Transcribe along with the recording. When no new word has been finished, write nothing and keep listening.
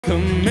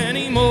Come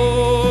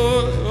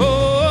anymore.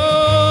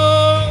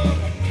 Oh,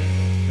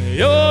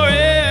 you're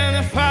in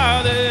the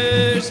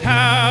Father's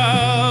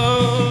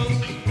house.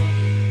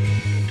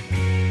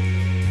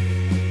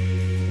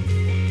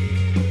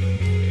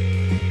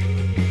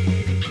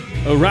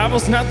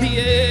 Arrival's not the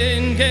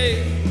end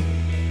game.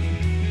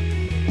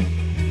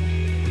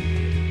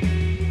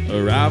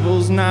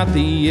 Arrival's not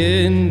the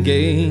end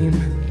game.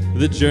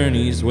 The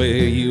journey's where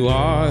you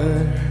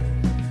are.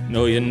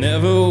 No, you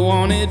never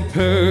wanted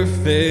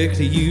perfect,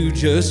 you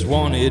just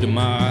wanted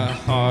my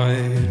heart.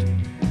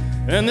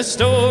 And the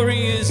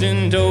story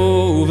isn't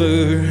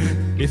over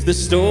if the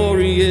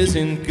story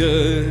isn't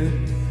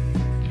good.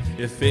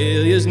 Your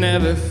failure's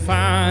never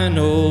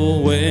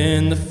final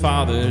when the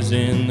Father's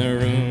in the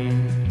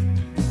room.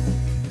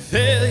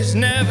 Failure's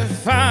never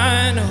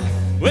final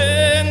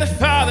when the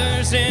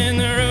Father's in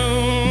the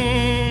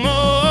room.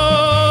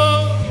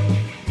 Oh,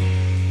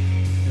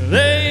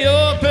 lay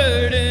your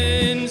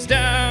burdens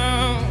down.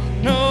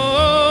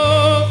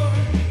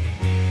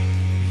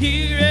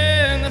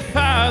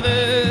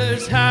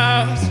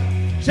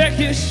 Check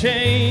your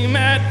shame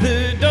at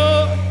the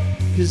door,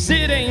 'cause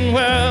it ain't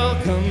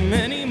welcome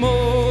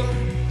anymore.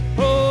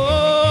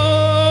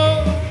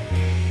 Oh,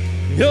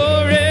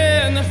 you're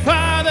in the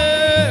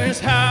Father's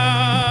house.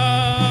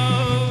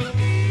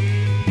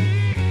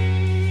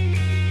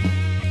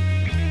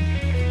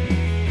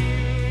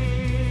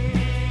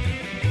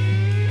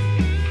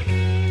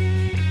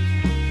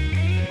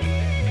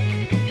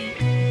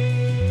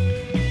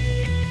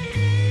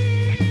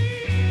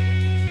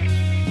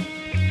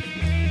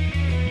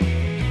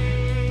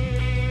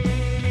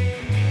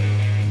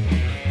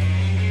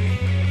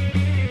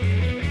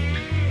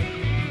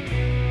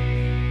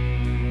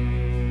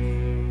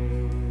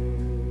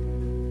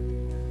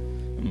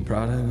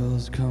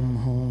 Prodigals come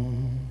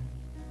home,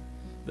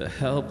 the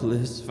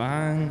helpless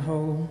find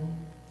home.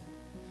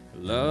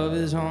 Love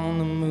is on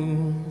the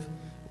move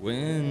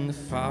when the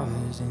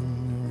Father's in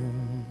the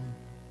room.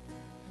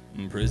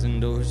 And prison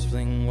doors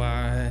fling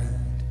wide,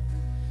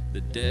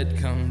 the dead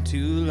come to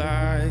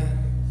life.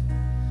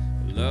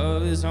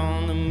 Love is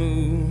on the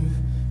move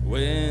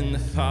when the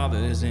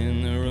Father's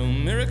in the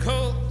room.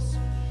 Miracles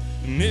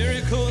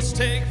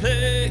take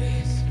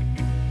place.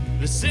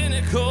 The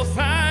cynical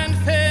find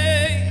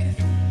faith.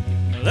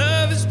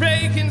 Love is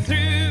breaking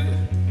through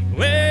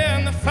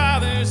when the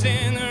Father's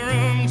in the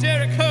room.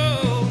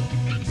 Jericho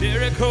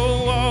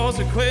walls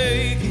are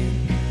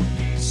quaking.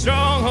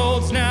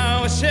 Strongholds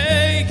now are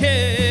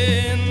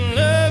shaking.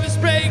 Love is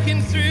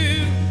breaking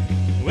through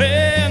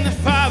when the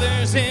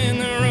Father's in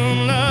the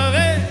room. Love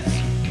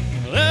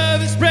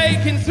is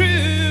breaking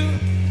through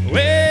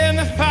when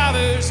the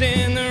Father's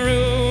in the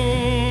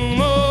room.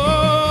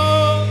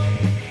 Oh,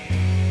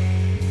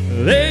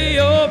 lay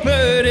your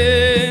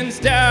burdens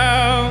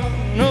down.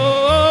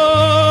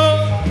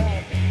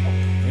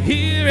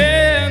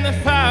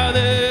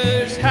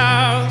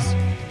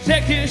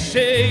 Check your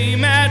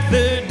shame at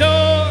the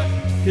door,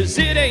 'cause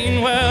it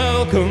ain't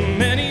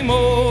welcome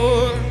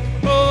anymore.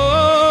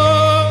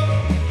 Oh,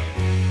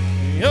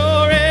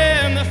 you're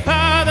in the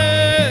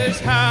Father's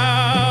house.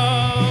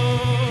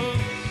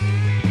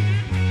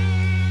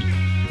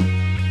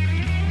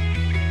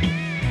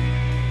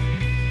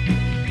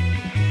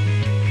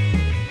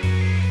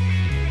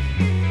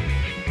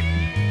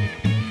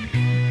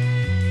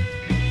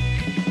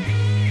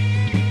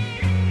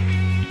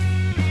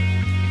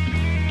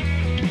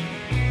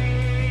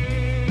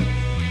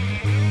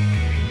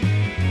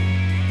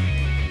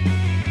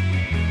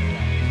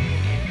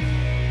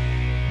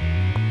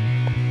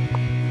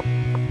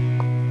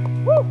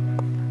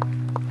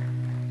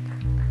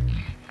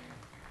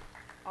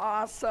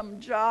 Awesome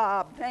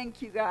job.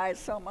 Thank you guys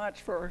so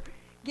much for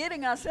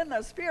getting us in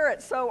the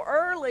spirit so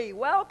early.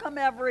 Welcome,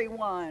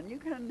 everyone. You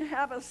can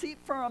have a seat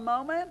for a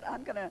moment.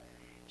 I'm going to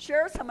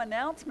share some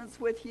announcements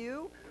with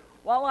you.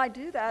 While I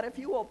do that, if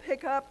you will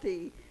pick up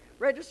the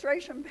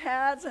registration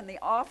pads and the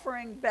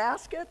offering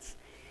baskets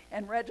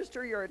and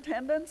register your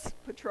attendance,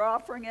 put your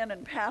offering in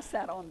and pass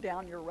that on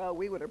down your row.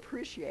 We would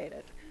appreciate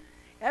it.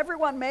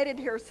 Everyone made it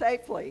here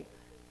safely.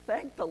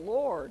 Thank the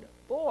Lord.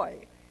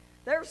 Boy,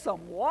 there's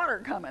some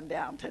water coming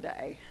down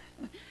today.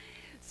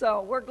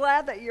 So we're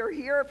glad that you're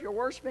here. If you're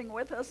worshiping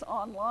with us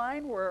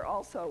online, we're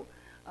also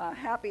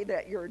happy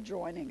that you're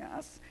joining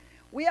us.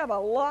 We have a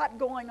lot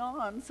going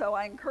on, so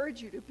I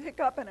encourage you to pick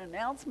up an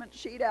announcement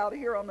sheet out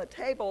here on the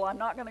table. I'm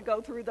not going to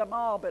go through them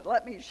all, but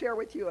let me share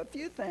with you a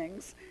few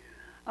things.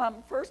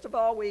 First of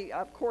all, we,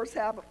 of course,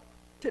 have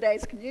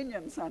today's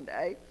Communion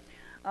Sunday,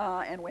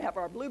 and we have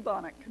our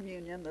Bluebonnet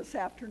Communion this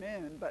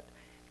afternoon. But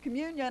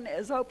communion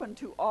is open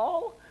to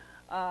all.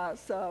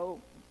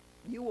 So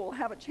you will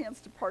have a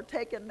chance to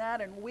partake in that,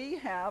 and we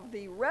have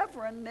the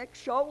Reverend Nick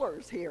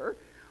Scholars here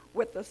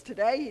with us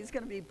today. He's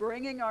going to be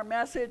bringing our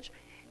message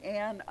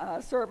and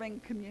serving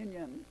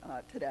communion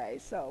today.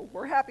 So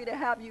we're happy to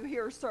have you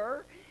here,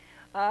 sir.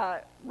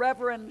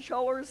 Reverend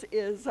Scholars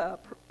is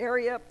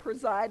area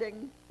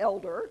presiding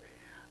elder.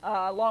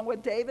 Along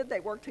with David, they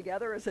work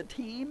together as a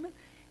team,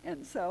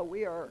 And so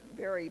we are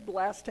very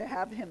blessed to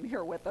have him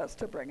here with us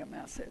to bring a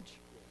message.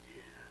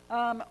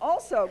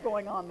 Also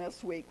going on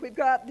this week, we've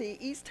got the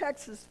East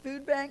Texas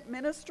Food Bank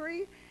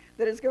Ministry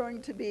that is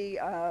going to be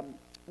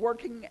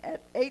working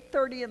at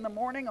 8:30 in the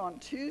morning on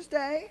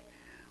Tuesday.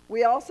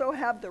 We also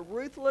have the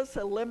Ruthless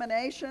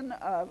Elimination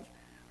of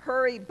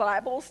Hurry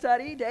Bible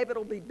Study. David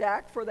will be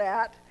back for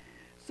that.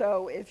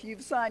 So if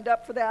you've signed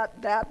up for that,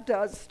 that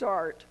does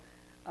start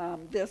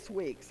this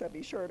week. So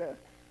be sure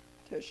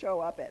to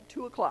show up at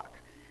 2 o'clock.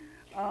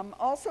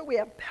 Also, we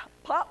have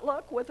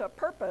Potluck with a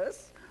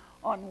Purpose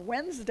on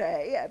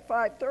Wednesday at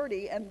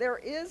 5:30, and there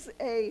is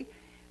a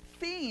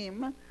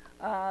theme.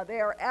 They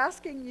are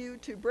asking you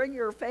to bring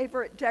your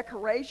favorite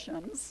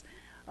decorations.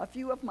 A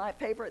few of my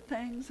favorite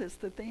things is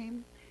the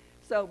theme.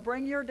 So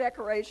bring your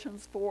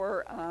decorations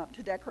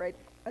to decorate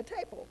a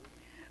table.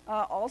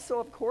 Also,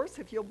 of course,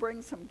 if you'll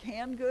bring some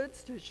canned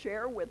goods to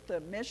share with the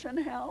Mission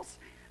House,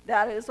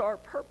 that is our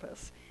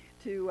purpose,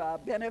 to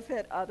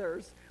benefit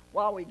others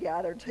while we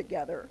gather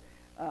together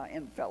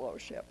in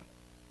fellowship.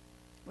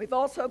 We've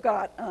also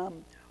got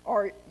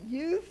our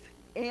youth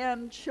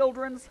and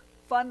children's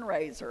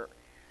fundraiser.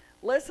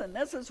 Listen,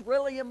 this is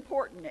really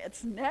important.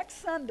 It's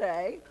next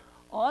Sunday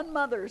on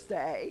Mother's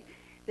Day.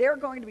 They're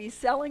going to be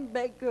selling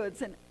baked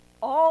goods, and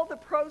all the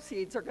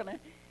proceeds are going to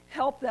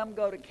help them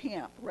go to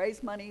camp,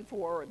 raise money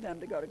for them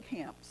to go to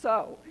camp.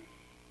 So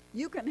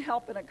you can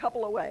help in a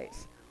couple of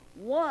ways.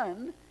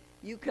 One,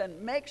 you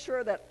can make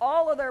sure that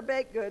all of their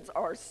baked goods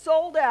are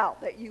sold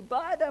out, that you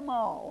buy them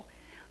all.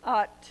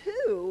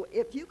 Two,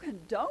 if you can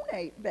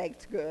donate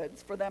baked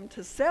goods for them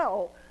to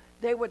sell,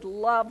 they would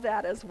love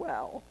that as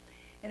well.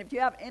 And if you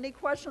have any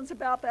questions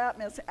about that,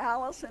 Miss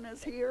Allison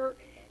is here,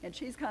 and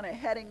she's kind of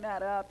heading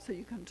that up, so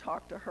you can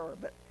talk to her.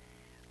 But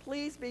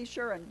please be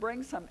sure and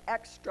bring some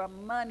extra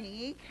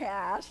money,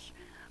 cash,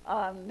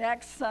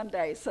 next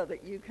Sunday so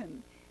that you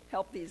can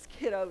help these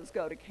kiddos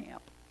go to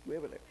camp.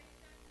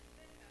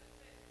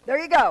 There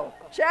you go.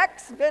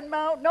 Checks,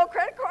 Venmo, no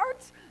credit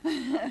cards?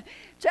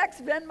 Checks,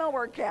 Venmo,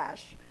 or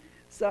cash.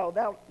 So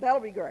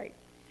that'll be great.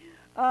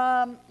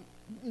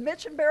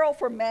 Mitch and Barrel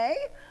for May,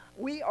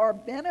 we are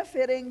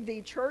benefiting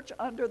the Church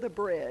Under the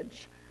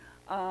Bridge.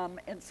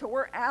 And so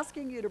we're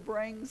asking you to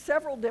bring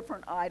several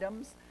different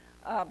items,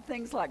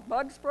 things like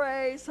bug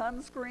spray,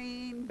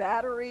 sunscreen,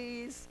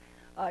 batteries.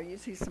 You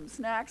see some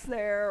snacks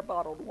there,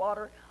 bottled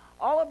water.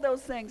 All of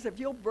those things, if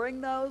you'll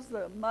bring those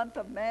the month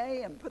of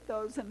May and put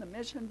those in the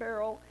mission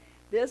barrel,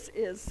 this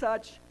is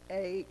such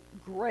a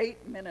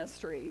great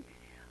ministry.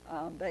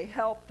 They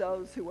help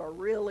those who are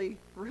really,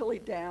 really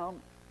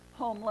down,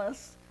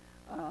 homeless,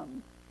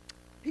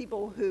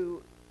 people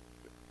who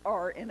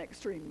are in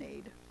extreme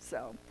need.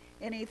 So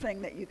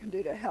anything that you can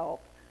do to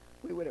help,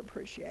 we would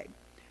appreciate.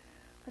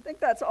 I think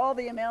that's all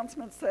the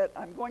announcements that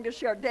I'm going to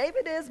share.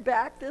 David is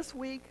back this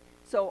week,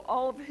 so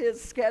all of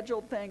his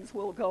scheduled things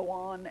will go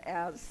on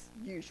as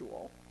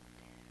usual.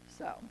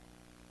 So,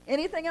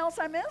 anything else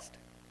I missed?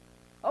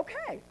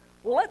 Okay,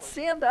 well, let's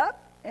stand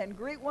up and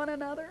greet one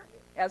another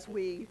as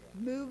we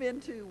move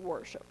into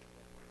worship.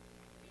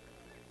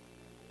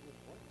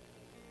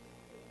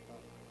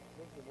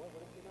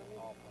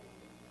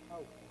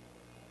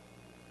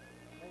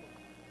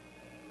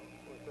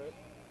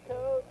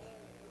 Coach.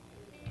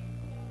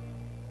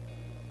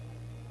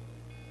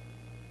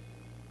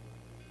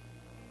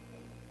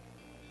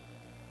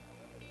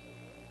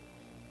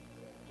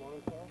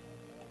 Morning, sir.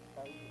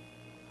 How are you?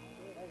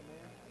 Good. Hey,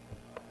 man.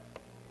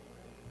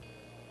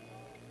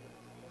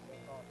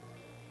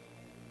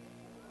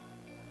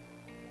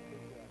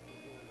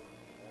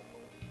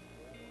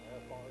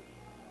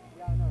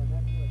 Yeah, I know.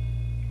 That's what.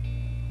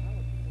 I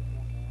was just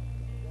wanting to ask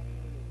you. What do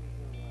you mean he's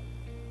doing like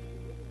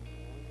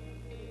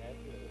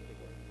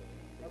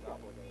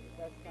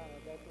that's kind of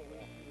that's what we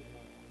have to do.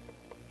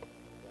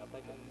 Yeah, I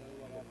think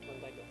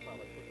it's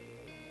probably good?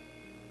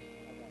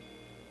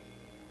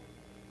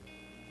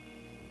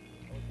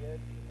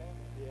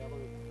 Yeah, I'm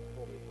going to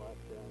pull these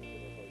lights down and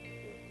get everybody to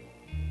see it.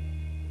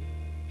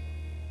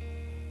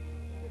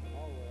 Get them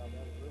all the way out,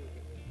 that was really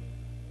good.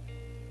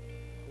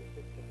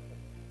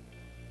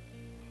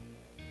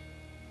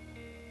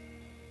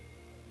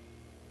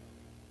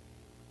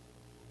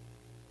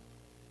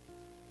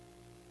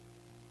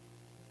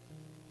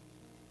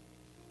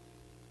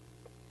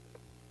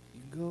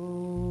 You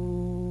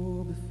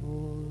go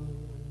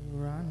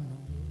before I know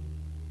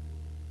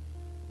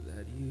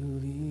that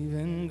you've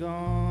even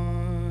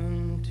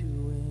gone to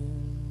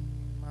win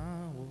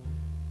my war.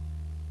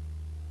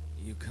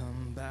 You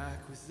come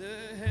back with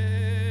the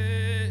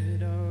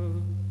head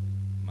of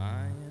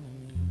my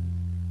enemy.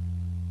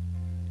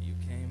 You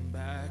came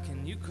back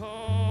and you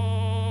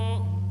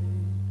called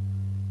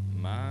it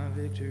my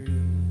victory.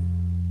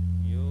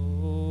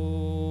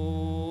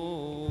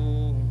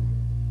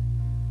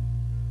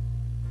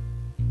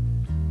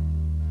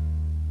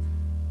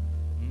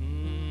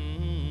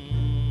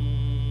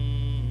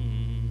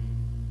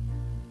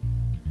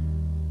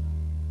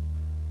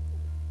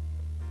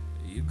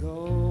 You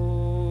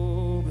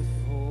go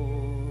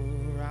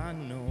before I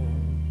know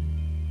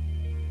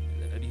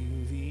that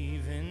you've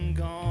even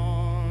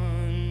gone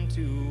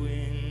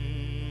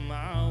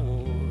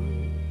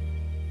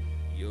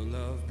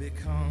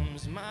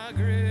becomes my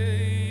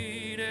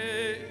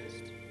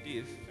greatest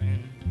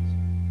defense.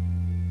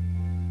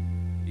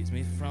 Leads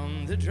me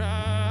from the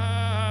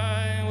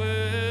dry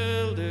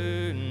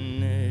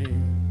wilderness,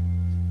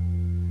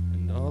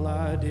 and all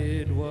I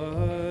did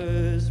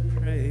was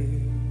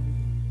praise,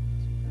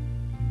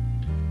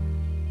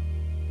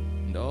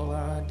 and all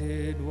I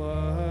did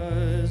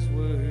was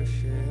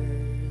worship.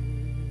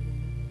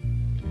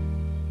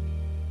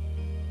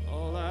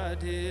 All I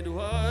did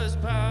was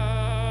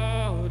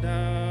bow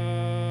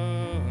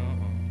down,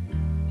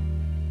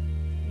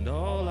 and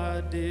all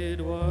I did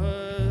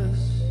was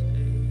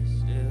stay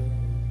still.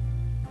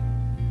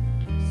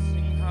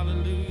 Sing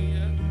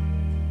hallelujah,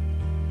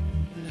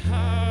 and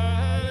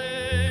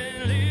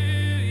hallelujah,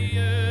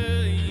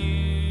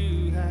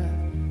 you have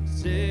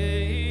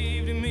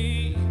saved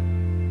me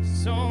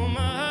so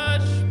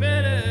much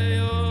better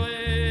your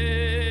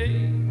way,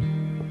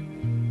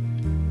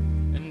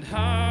 and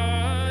hallelujah,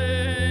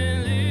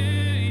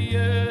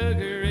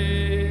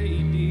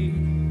 great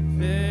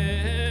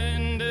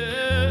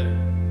defender,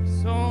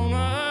 so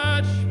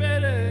much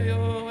better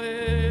your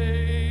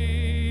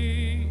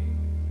way.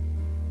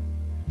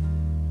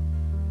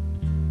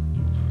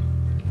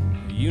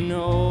 You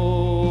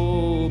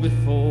know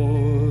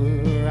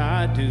before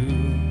I do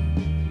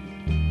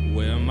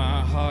where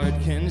my heart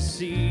can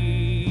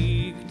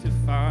seek to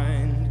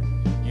find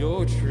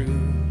your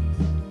truth.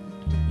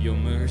 Your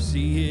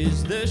mercy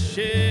is the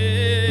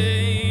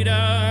shade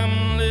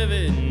I'm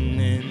living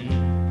in.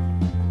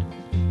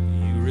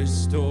 You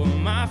restore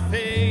my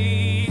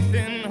faith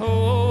and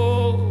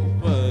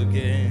hope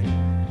again.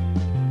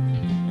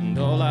 And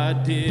all I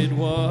did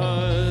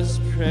was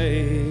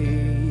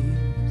praise,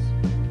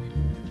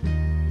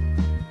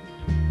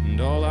 and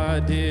all I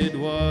did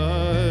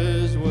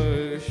was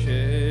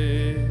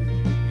worship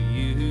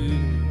you.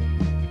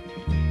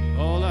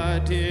 All I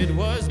did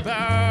was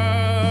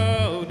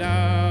bow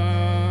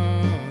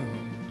down,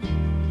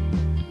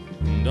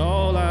 and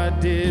all I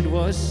did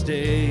was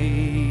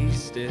stay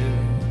still.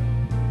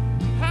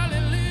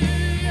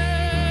 Hallelujah,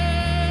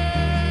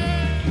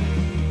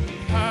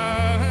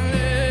 hallelujah,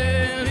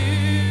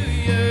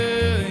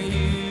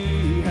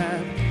 you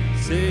have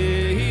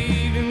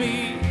saved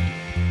me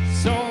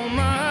so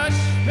much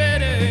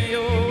better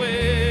your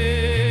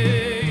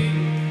way,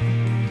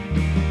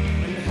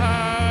 and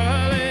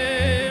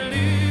hallelujah,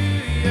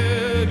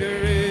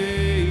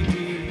 great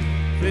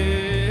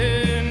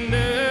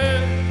defender,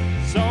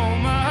 so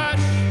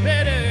much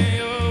better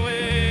your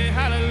way,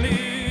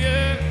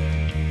 hallelujah,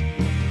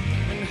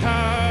 and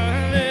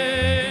hallelujah,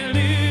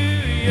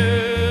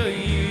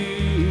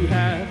 you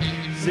have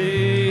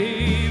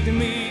saved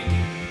me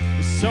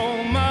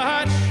so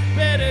much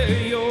better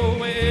your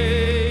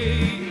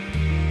way,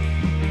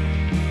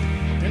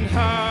 and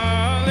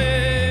hallelujah,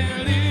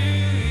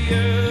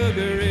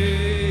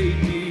 great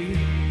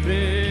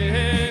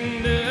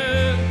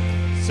defender,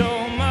 so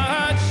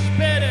much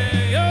better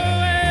your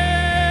way.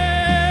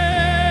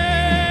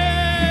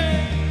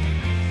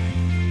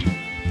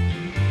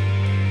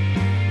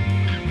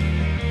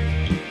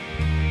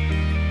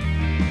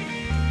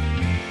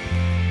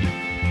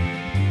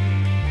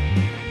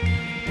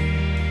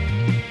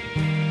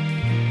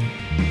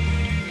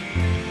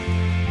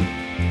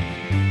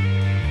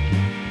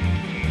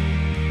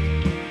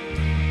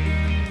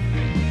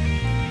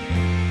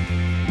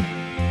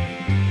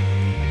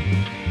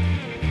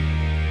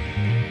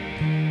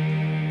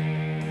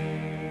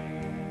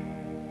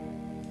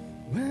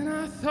 When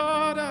I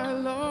thought I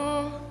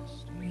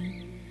lost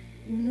me,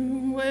 you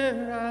knew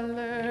where I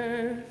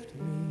left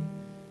me.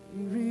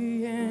 You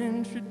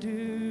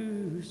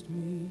reintroduced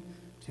me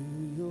to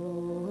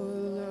your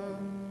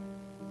love.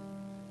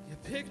 You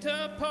picked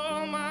up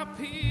all my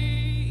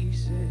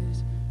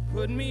pieces,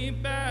 put me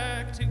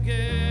back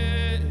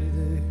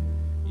together.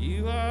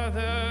 You are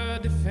the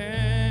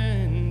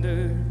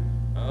defender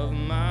of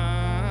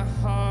my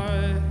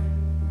heart.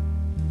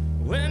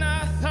 When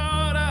I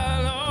thought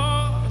I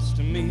lost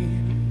me,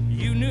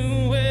 you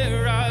knew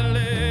where I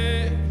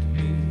left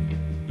me.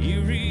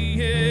 You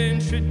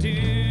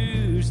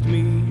reintroduced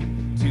me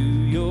to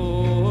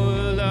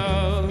your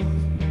love.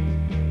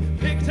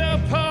 Picked up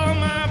all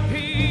my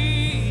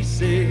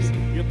pieces,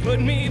 you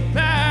put me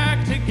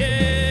back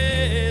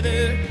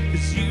together,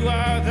 'cause you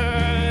are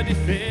the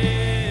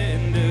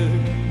defender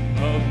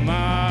of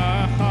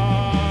my heart.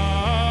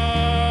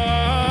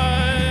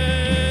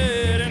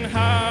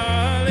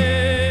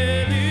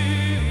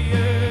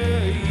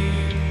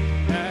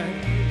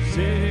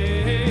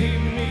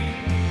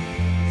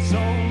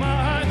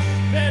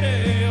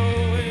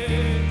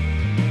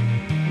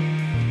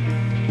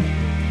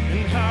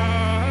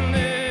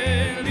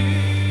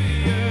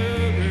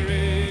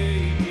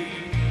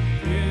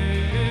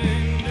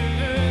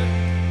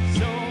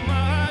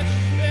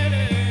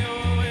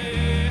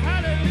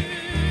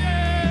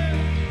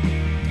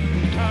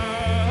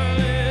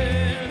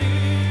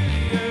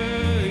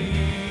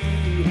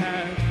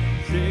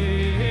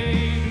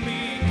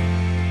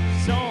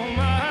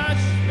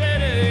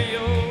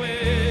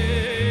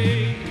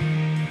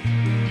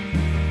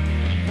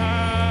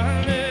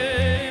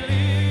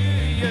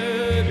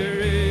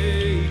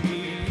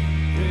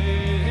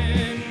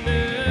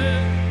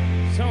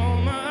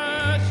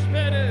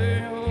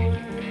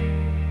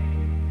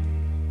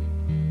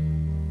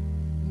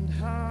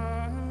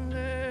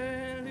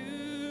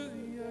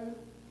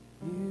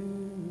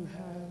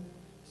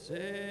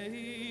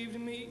 saved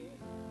me.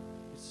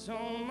 It's so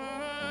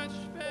much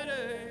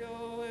better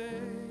your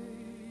way.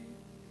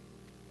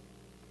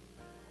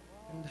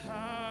 And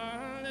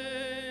hallelujah,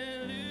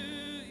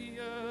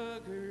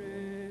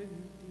 great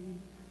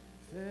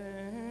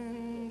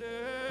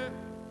defender.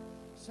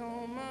 So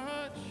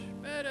much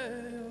better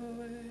your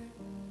way.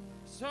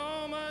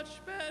 So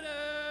much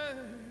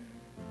better.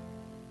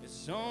 It's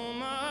so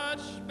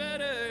much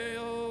better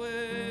your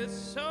way. It's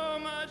so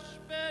much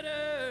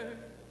better.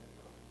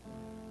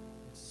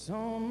 It's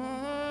so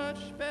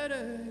much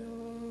better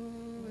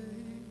your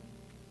way.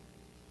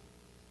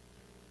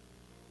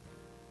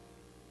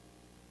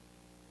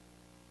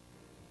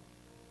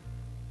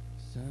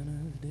 Son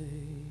of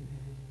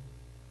David,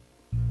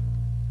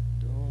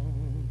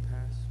 don't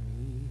pass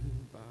me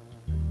by.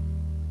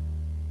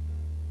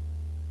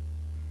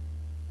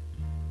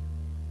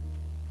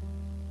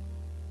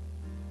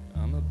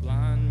 I'm a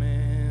blind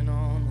man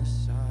on the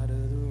side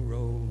of the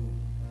road.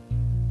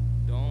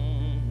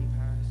 Don't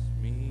pass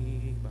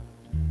me by.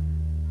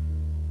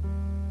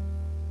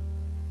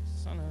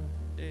 Son of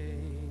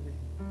David,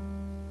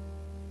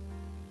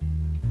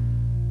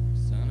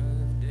 Son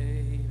of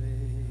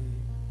David,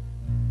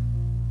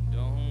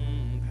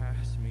 don't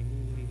pass me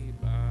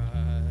by.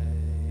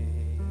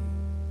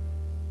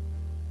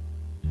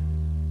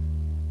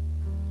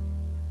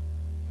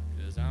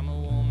 'Cause I'm a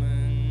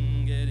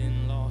woman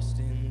getting lost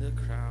in the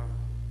crowd.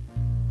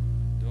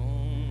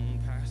 Don't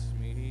pass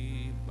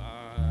me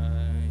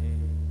by.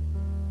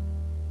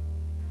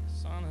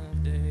 Son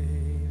of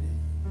David,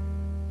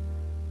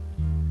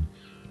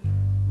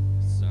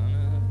 Son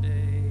of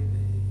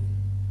David,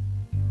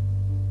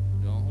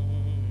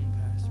 don't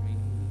pass me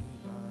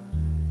by.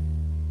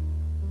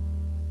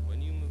 When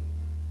you move,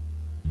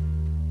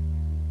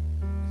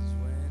 'cause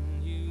when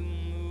you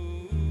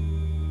move,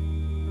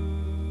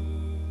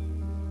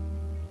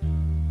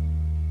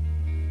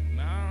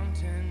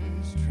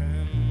 mountains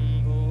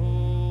tremble.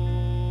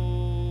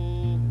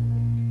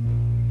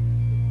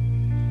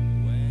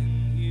 When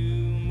you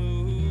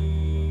move,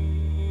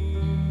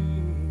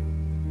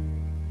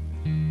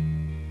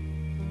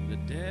 the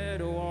dead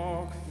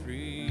walk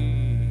free.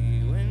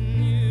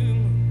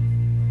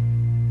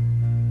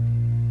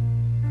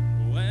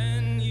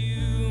 When you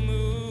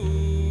move,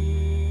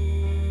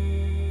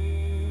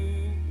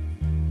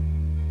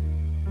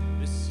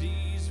 the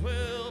seas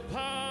will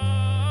part.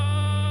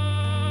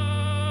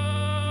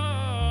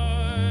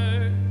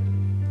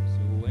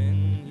 So when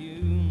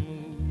you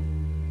move,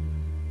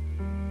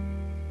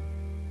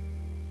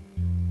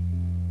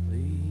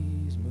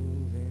 please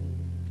move in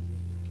me.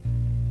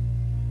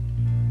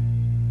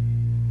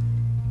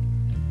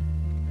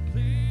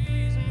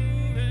 Please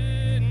move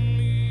in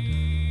me.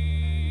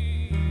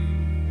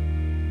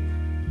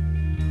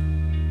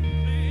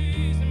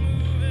 Please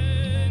move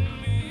in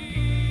me.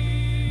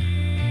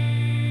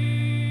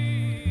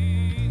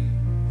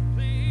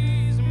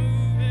 Please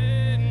move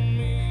in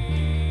me.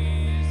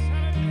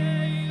 Son of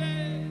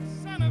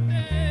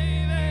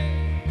David,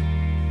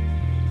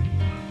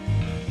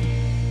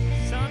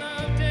 Son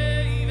of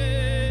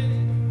David,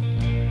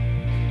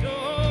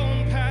 don't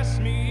pass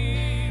me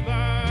by.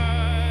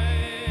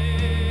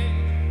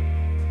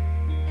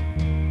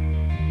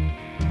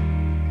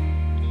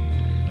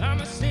 I'm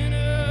a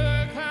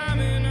sinner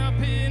climbing up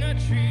in a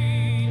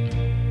tree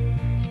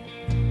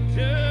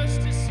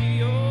just to see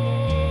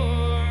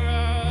your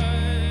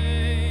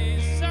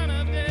eyes. Son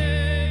of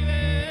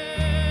David,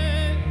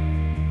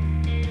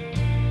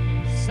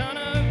 Son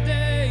of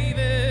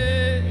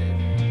David,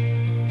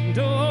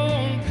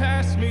 don't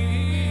pass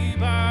me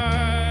by.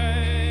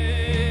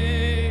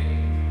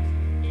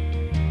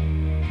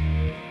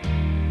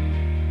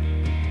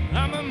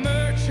 I'm a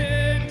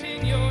merchant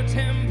in your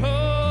temple,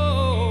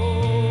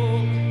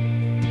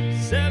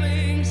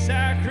 selling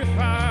sacrifice.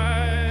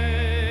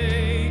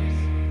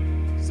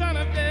 Son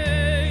of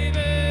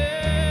David,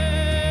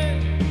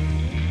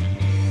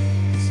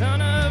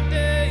 Son of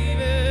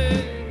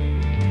David,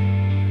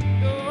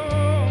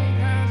 don't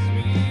pass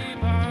me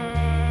by.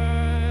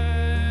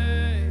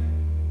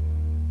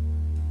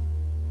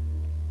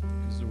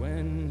 'Cause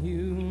when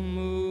you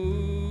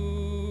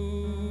move,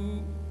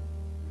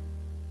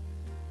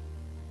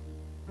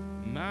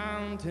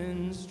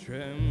 mountains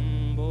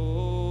tremble.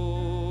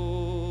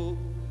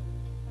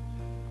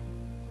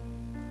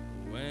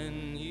 When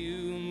you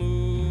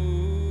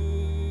move,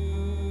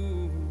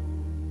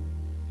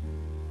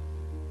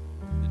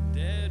 the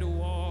dead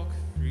walk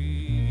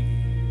free.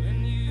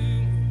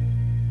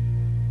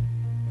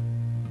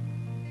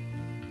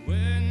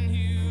 When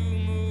you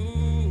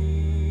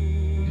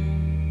move,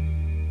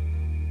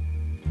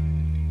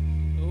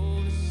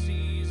 oh, the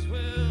seas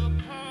will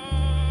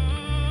part.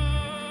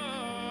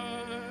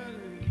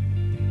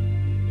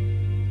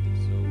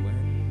 So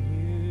when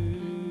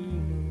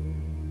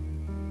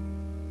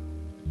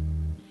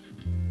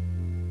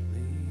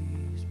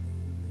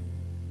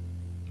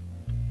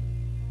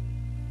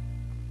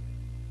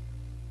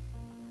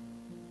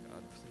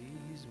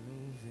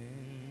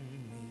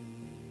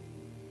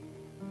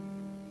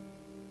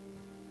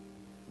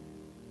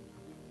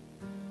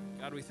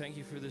God, we thank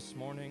you for this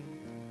morning.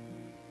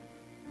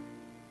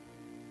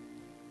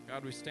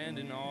 God, we stand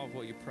in awe of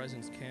what your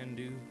presence can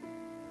do.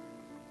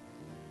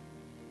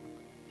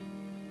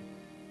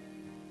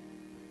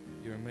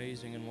 Your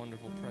amazing and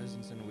wonderful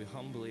presence, and we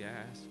humbly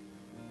ask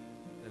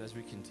that as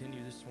we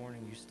continue this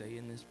morning, you stay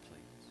in this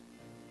place.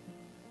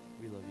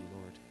 We love you,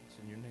 Lord. It's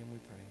in your name we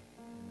pray.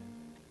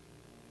 Amen.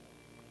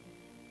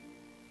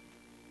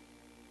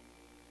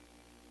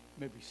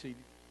 You may be seated.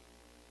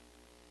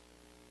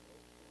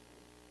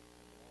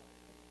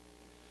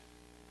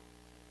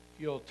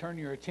 If you'll turn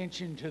your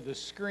attention to the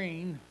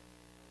screen,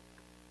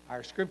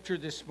 our scripture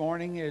this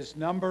morning is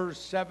Numbers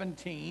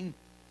 17,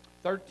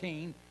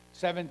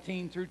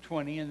 17 through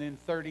 20, and then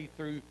 30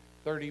 through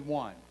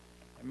 31.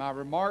 And my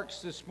remarks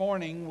this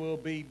morning will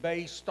be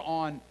based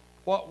on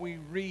what we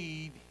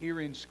read here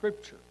in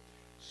Scripture.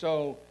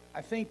 So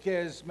I think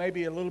as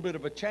maybe a little bit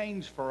of a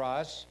change for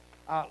us,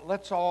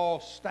 let's all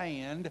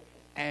stand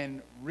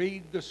and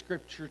read the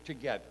Scripture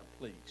together,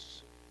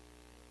 please.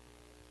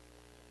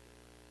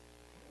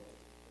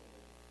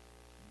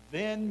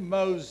 Then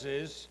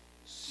Moses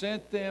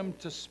sent them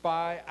to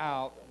spy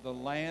out the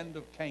land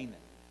of Canaan,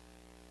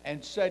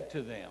 and said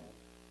to them,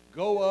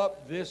 "Go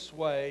up this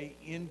way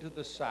into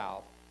the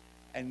south,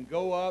 and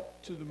go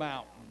up to the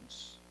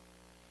mountains,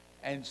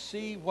 and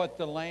see what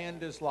the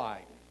land is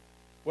like,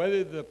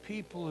 whether the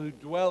people who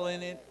dwell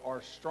in it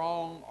are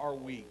strong or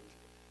weak,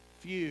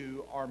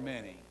 few or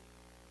many,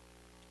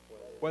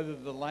 whether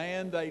the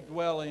land they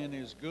dwell in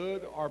is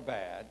good or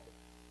bad,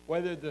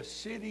 whether the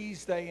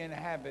cities they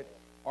inhabit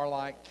are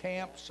like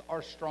camps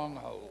or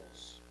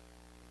strongholds,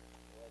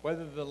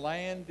 whether the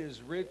land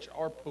is rich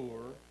or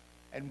poor,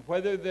 and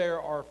whether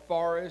there are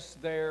forests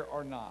there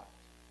or not.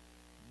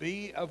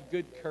 Be of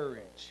good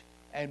courage,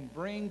 and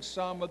bring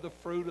some of the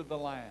fruit of the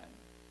land."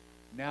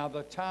 Now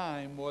the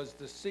time was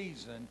the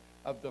season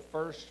of the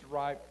first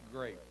ripe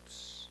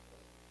grapes.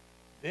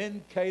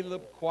 Then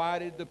Caleb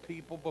quieted the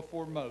people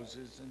before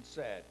Moses and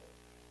said,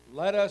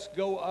 "Let us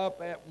go up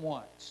at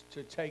once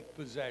to take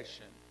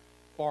possession,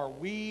 for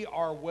we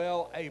are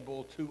well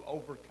able to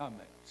overcome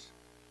it."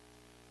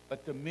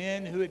 But the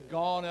men who had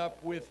gone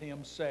up with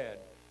him said,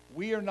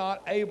 "We are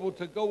not able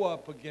to go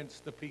up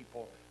against the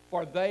people,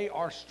 for they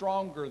are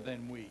stronger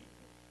than we."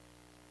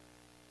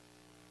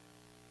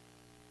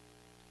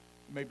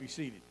 You may be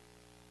seated.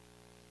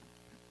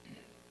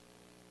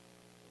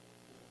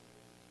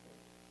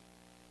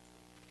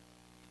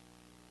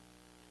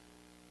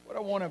 What I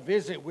want to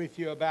visit with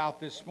you about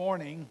this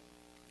morning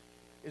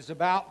is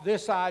about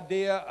this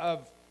idea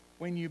of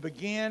when you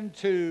begin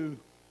to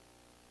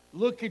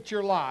look at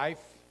your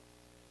life,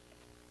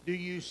 do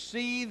you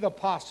see the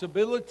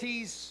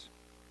possibilities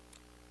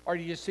or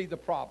do you see the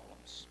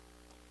problems?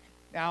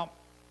 Now,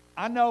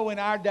 I know in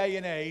our day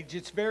and age,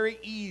 it's very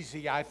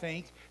easy, I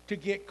think, to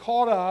get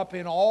caught up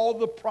in all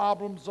the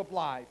problems of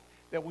life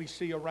that we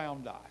see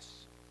around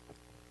us.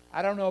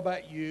 I don't know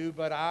about you,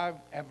 but I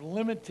have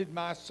limited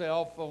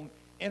myself on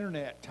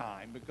internet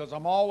time because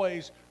I'm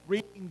always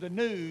reading the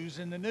news,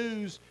 and the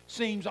news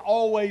seems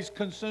always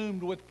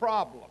consumed with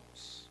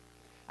problems.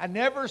 I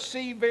never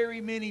see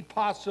very many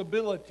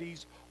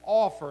possibilities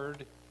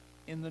offered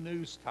in the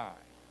news time.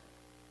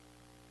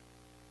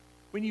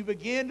 When you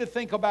begin to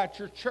think about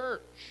your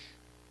church,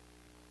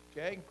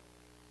 okay,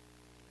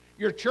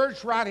 your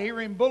church right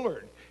here in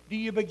Bullard, do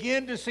you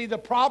begin to see the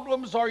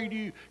problems or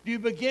do you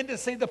begin to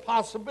see the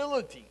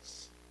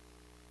possibilities?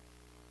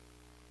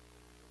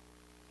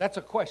 That's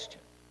a question.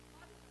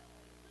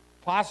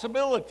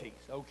 Possibilities,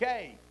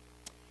 okay.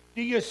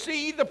 Do you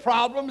see the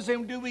problems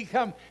and do we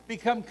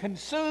become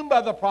consumed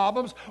by the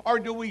problems, or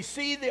do we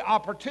see the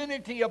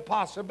opportunity of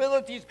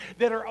possibilities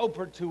that are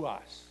open to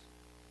us?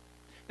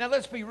 Now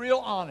let's be real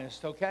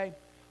honest, okay?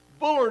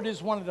 Bullard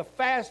is one of the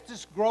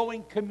fastest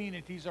growing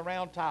communities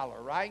around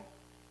Tyler, right?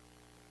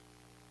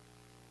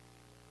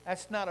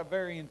 That's not a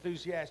very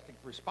enthusiastic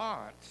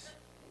response.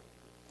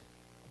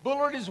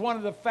 Bullard is one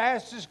of the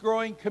fastest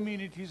growing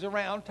communities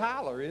around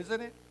Tyler, isn't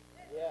it?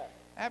 Yeah.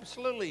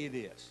 Absolutely it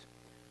is.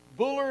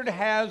 Bullard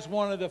has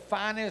one of the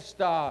finest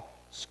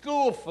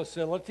school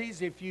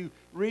facilities. If you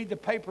read the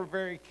paper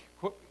very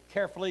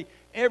carefully,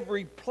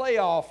 every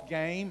playoff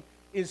game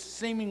is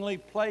seemingly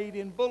played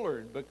in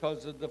Bullard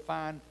because of the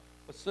fine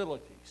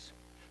facilities.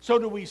 So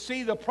do we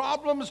see the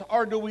problems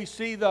or do we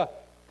see the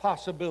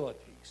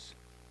possibilities?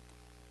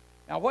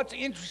 Now what's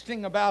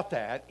interesting about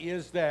that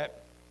is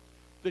that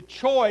the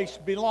choice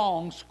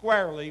belongs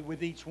squarely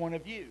with each one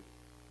of you.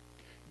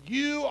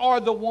 You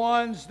are the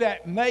ones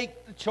that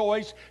make the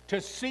choice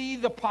to see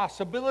the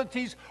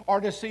possibilities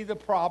or to see the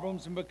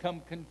problems and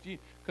become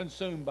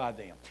consumed by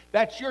them.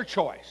 That's your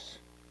choice.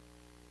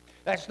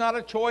 That's not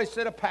a choice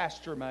that a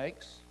pastor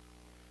makes.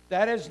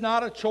 That is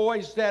not a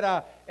choice that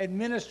an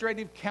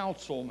administrative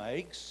council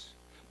makes.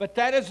 But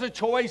that is a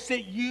choice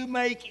that you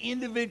make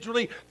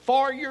individually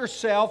for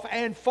yourself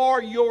and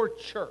for your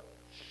church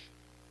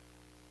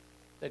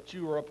that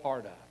you are a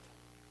part of.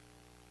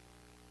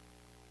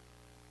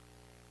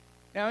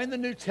 Now, in the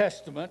New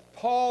Testament,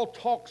 Paul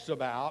talks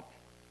about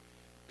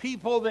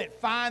people that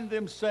find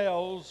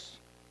themselves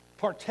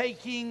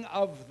partaking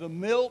of the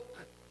milk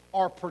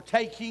or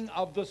partaking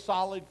of the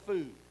solid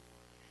food.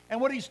 And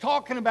what he's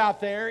talking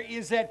about there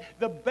is that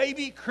the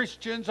baby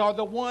Christians are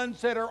the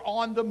ones that are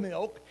on the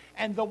milk,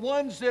 and the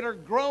ones that are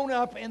grown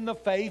up in the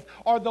faith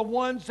are the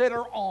ones that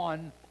are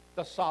on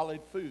the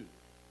solid food.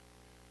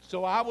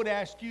 So I would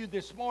ask you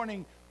this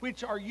morning,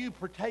 which are you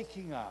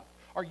partaking of?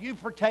 Are you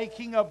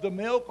partaking of the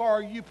milk, or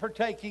are you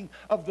partaking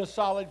of the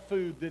solid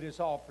food that is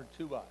offered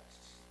to us?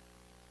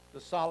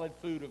 The solid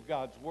food of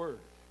God's Word.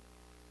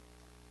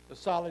 The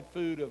solid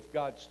food of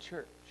God's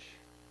church.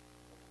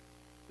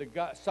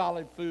 The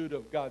solid food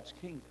of God's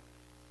kingdom.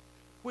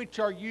 Which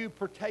are you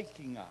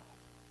partaking of?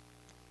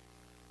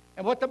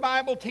 And what the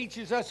Bible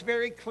teaches us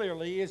very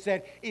clearly is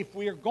that if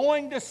we are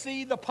going to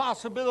see the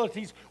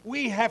possibilities,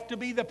 we have to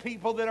be the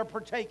people that are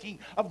partaking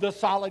of the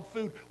solid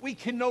food. We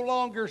can no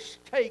longer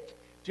take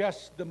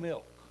just the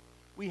milk.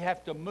 We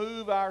have to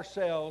move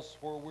ourselves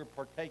where we're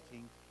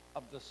partaking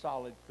of the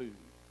solid food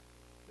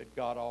that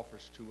God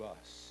offers to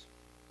us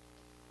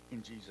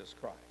in Jesus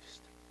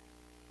Christ.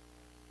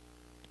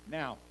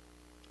 Now,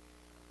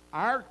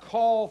 our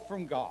call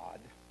from God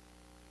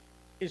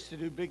is to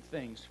do big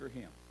things for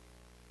Him.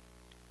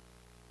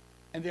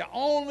 And the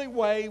only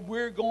way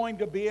we're going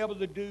to be able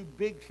to do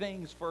big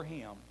things for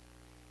Him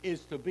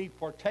is to be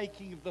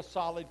partaking of the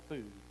solid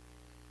food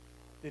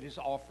that is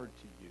offered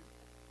to you.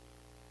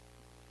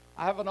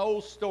 I have an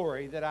old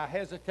story that I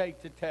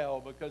hesitate to tell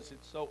because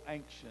it's so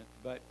ancient,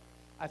 but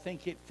I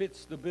think it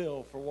fits the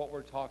bill for what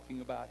we're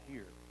talking about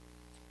here.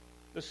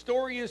 The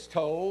story is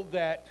told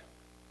that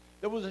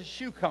there was a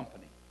shoe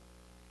company,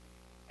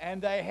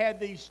 and they had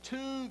these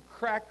two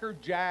Cracker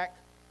Jack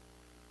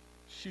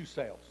shoe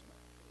salesmen.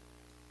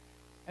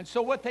 And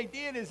so what they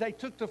did is they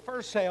took the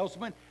first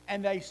salesman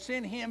and they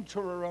sent him to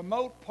a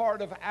remote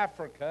part of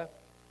Africa,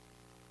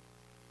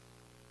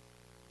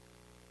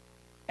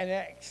 and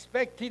they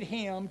expected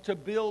him to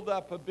build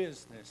up a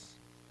business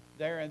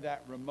there in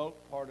that remote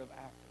part of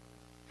Africa.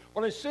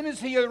 Well, as soon as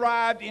he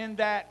arrived in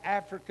that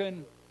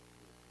African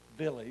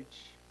village,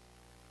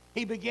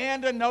 he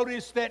began to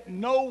notice that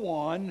no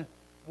one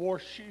wore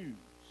shoes.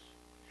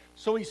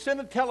 So he sent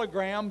a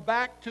telegram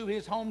back to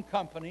his home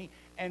company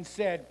and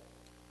said,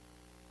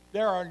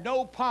 there are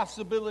no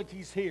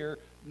possibilities here.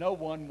 No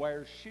one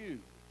wears shoes.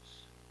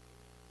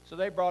 So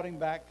they brought him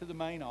back to the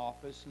main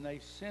office, and they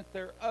sent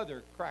their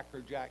other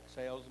Cracker Jack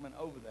salesman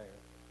over there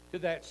to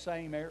that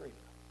same area.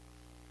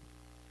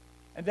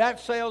 And that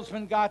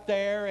salesman got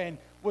there and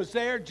was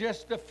there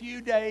just a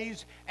few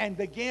days and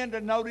began to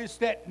notice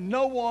that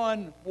no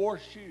one wore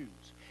shoes.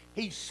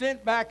 He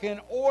sent back an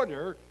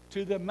order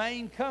to the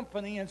main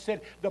company and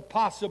said, the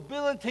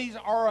possibilities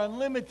are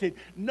unlimited.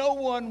 No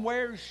one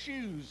wears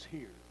shoes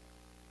here.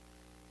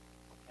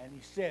 And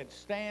he said,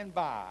 stand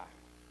by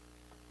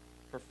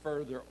for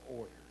further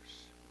orders.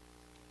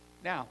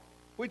 Now,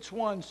 which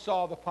one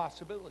saw the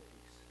possibilities?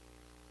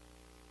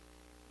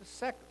 The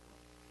second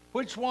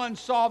one. Which one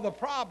saw the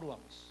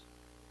problems?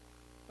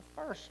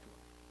 The first one.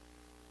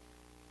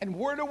 And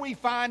where do we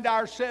find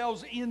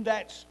ourselves in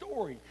that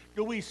story?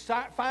 Do we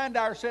find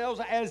ourselves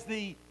as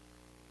the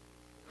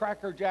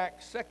Cracker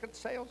Jack second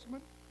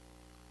salesman?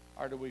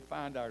 Or do we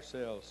find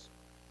ourselves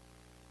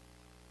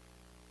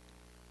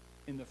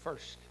in the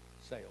first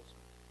salesman?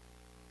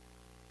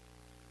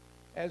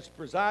 As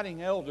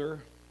presiding elder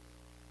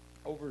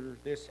over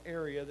this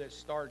area that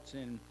starts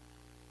in,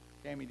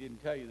 Tammy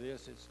didn't tell you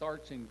this, it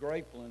starts in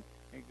Grapeland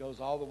and it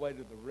goes all the way to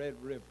the Red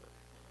River.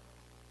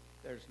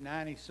 There's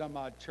 90 some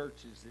odd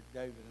churches that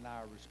David and I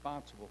are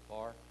responsible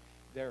for.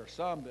 There are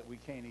some that we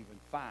can't even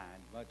find,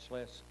 much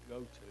less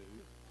go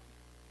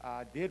to.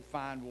 I did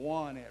find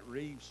one at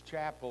Reeves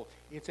Chapel.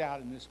 It's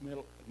out in this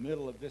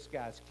middle of this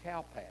guy's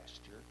cow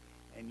pasture.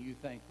 And you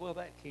think, well,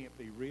 that can't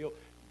be real.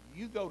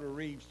 You go to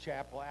Reeves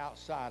Chapel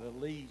outside of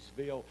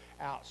Leesville,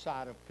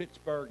 outside of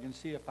Pittsburgh, and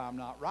see if I'm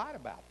not right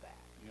about that,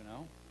 you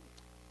know.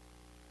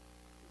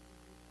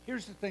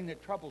 Here's the thing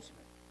that troubles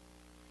me.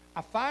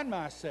 I find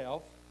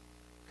myself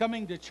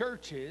coming to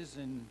churches,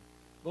 and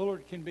the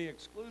Lord can be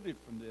excluded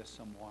from this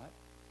somewhat,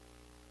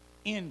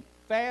 in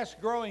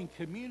fast-growing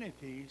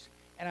communities,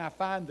 and I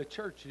find the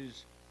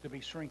churches to be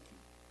shrinking.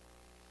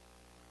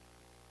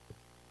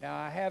 Now,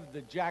 I have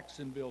the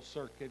Jacksonville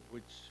circuit,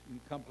 which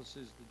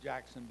encompasses the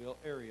Jacksonville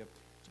area.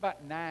 It's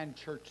about 9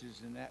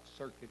 churches in that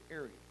circuit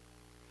area.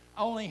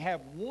 I only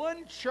have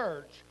one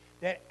church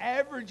that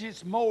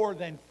averages more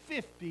than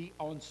 50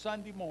 on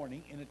Sunday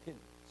morning in attendance.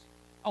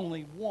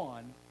 Only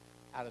one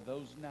out of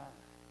those 9.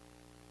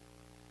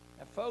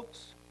 Now,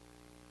 folks,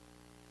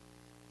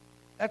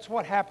 that's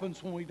what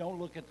happens when we don't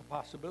look at the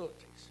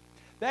possibilities.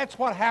 That's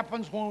what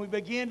happens when we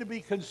begin to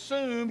be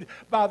consumed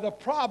by the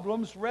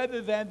problems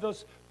rather than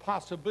those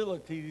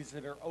possibilities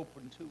that are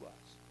open to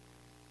us.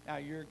 Now,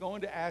 you're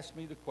going to ask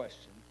me the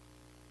question,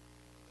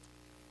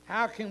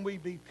 how can we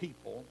be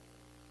people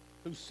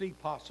who see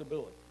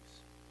possibilities?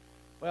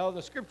 Well,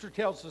 the scripture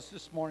tells us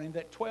this morning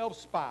that 12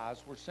 spies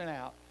were sent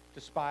out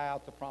to spy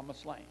out the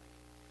promised land.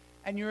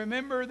 And you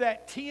remember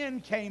that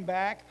 10 came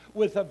back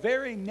with a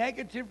very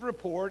negative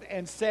report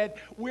and said,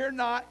 we're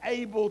not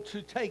able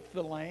to take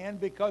the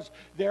land because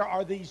there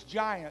are these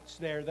giants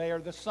there. They are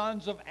the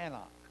sons of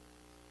Anak.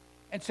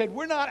 And said,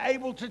 we're not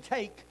able to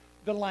take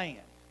the land.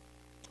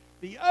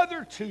 The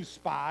other 2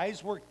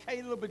 spies were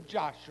Caleb and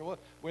Joshua,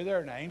 were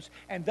their names,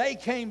 and they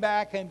came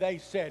back and they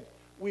said,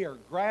 we are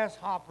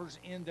grasshoppers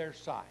in their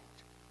sight,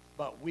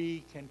 but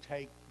we can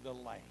take the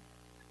land.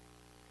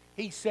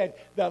 He said,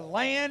 the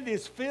land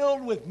is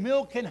filled with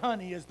milk and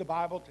honey, as the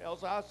Bible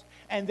tells us,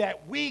 and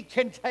that we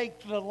can take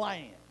the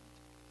land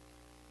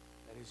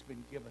that has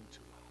been given to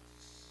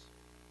us.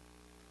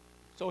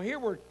 So here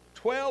were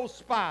 12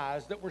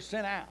 spies that were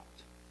sent out.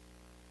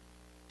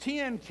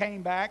 10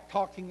 came back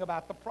talking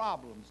about the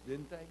problems,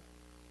 didn't they?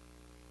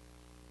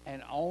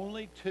 And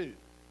only 2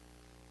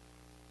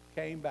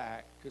 came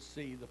back to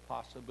see the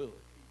possibilities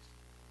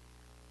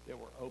that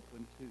were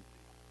open to them.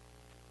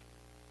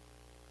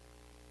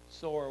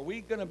 So are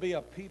we going to be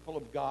a people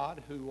of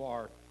God who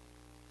are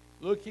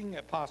looking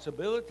at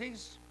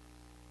possibilities?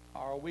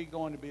 Or are we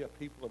going to be a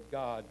people of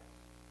God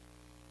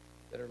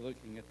that are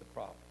looking at the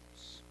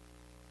problems?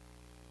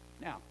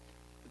 Now,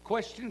 the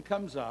question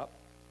comes up,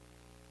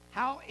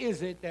 how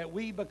is it that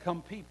we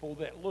become people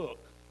that look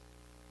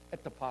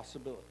at the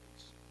possibilities?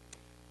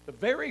 The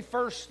very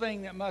first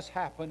thing that must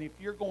happen if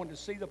you're going to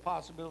see the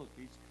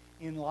possibilities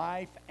in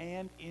life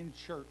and in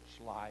church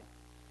life,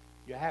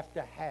 you have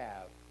to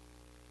have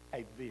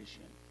a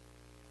vision.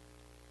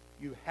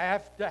 You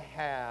have to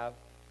have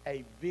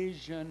a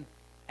vision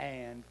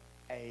and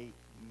a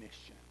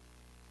mission.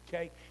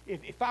 Okay?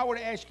 If I were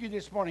to ask you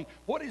this morning,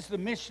 what is the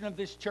mission of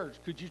this church?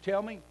 Could you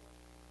tell me?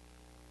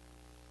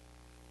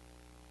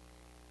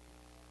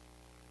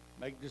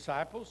 Make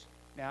disciples.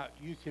 Now,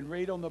 you can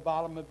read on the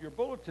bottom of your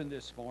bulletin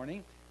this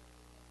morning,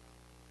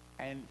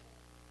 and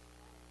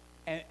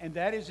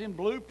that is in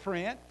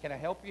blueprint. Can I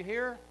help you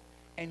here?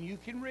 And you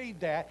can read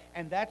that,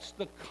 and that's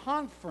the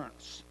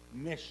conference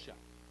mission.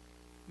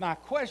 My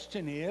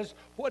question is,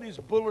 what is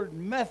Bullard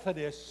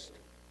Methodist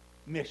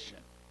mission?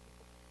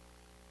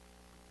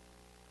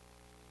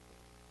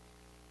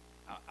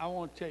 I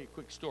want to tell you a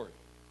quick story.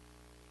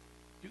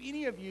 Do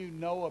any of you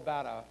know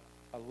about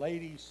a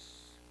ladies'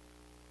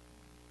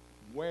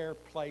 wear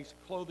place,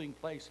 clothing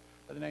place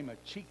by the name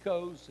of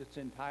Chico's that's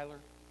in Tyler?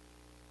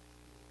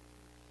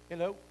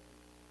 Hello?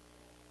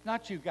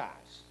 Not you guys,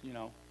 you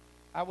know.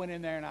 I went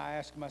in there and I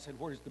asked them, I said,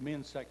 where's the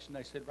men's section?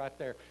 They said, right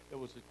there. There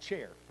was a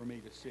chair for me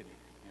to sit in.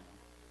 You know.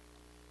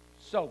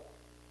 So,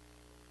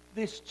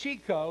 this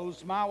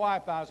Chico's, my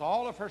wife buys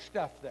all of her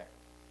stuff there.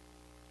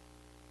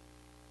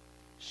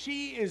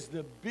 She is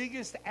the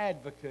biggest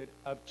advocate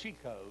of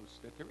Chico's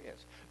that there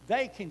is.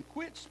 They can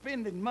quit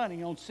spending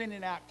money on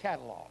sending out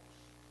catalogs.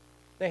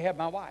 They have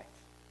my wife.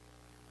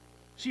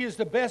 She is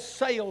the best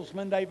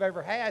salesman they've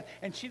ever had,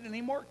 and she didn't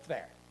even work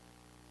there.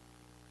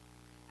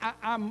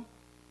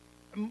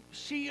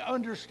 She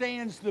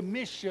understands the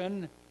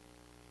mission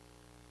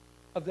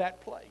of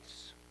that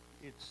place.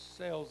 It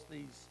sells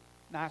these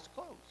nice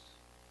clothes.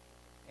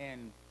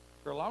 And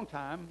for a long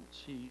time,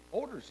 she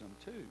orders them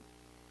too.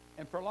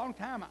 And for a long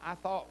time, I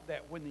thought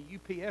that when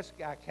the UPS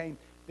guy came,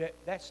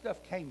 that stuff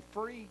came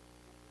free.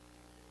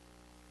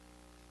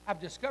 I've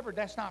discovered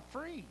that's not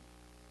free.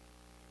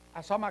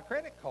 I saw my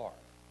credit card.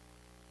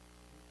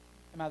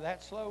 Am I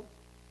that slow?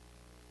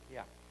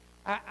 Yeah.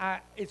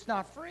 It's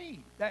not free.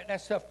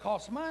 That stuff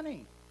costs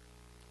money.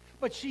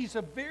 But she's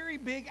a very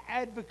big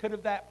advocate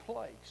of that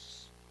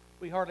place.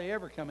 We hardly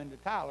ever come into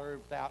Tyler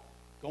without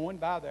going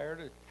by there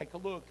to take a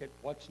look at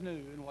what's new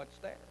and what's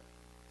there.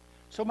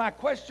 So my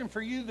question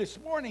for you this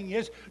morning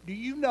is, do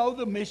you know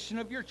the mission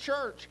of your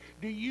church?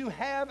 Do you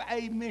have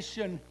a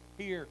mission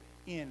here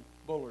in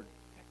Bullard,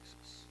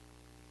 Texas?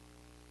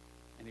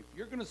 And if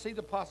you're going to see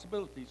the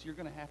possibilities, you're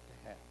going to have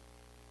to have.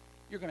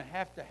 You're going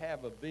to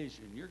have a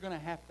vision. You're going to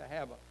have to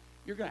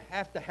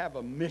have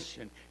a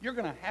mission. You're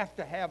going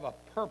to have a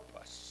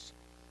purpose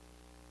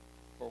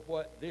for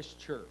what this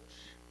church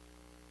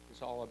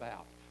is all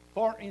about.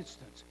 For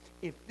instance,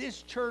 if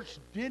this church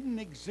didn't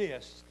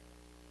exist,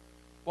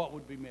 what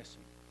would be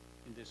missing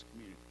in this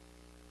community?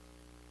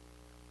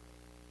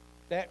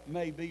 That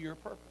may be your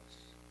purpose.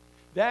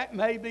 That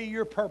may be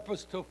your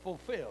purpose to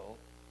fulfill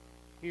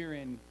here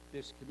in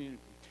this community.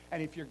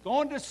 And if you're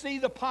going to see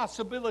the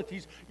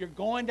possibilities, you're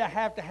going to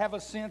have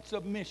a sense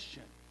of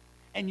mission.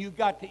 And you've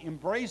got to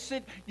embrace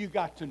it. You've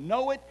got to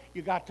know it.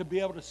 You've got to be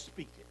able to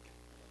speak it.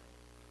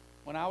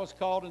 When I was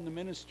called in the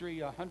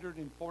ministry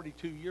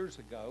 142 years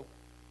ago,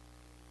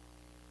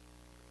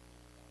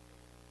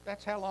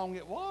 that's how long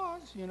it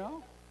was, you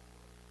know.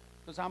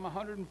 Because I'm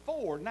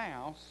 104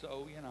 now,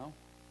 so, you know.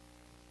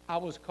 I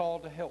was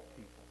called to help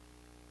people.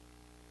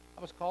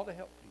 I was called to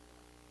help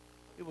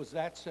people. It was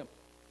that simple.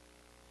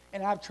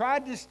 And I've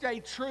tried to stay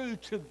true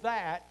to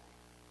that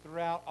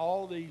throughout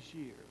all these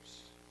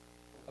years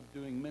of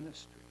doing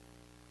ministry.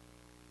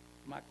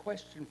 My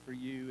question for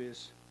you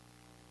is,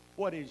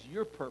 what is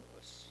your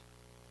purpose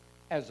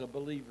as a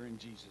believer in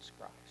Jesus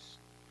Christ?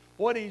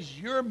 What is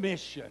your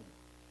mission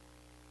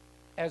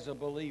as a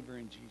believer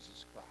in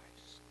Jesus Christ?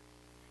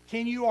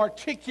 Can you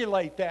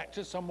articulate that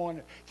to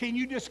someone? Can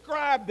you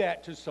describe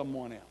that to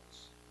someone else?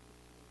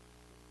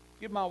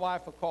 Give my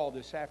wife a call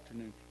this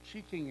afternoon.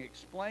 She can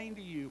explain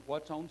to you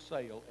what's on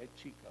sale at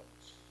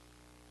Chico's.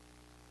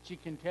 She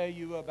can tell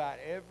you about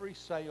every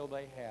sale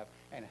they have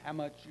and how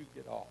much you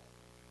get off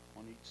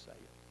on each sale,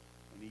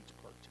 on each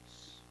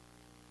purchase.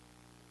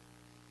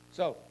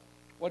 So,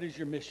 what is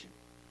your mission?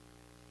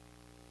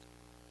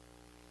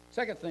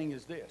 Second thing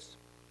is this.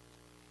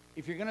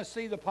 If you're going to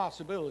see the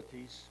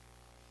possibilities,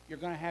 you're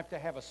going to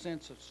have a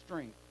sense of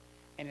strength.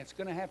 And it's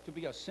going to have to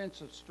be a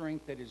sense of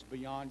strength that is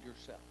beyond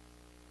yourself.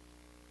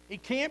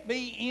 It can't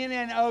be in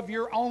and of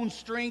your own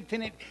strength,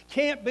 and it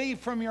can't be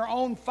from your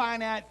own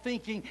finite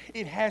thinking.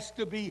 It has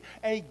to be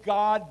a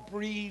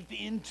God-breathed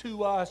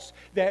into us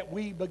that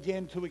we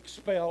begin to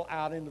expel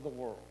out into the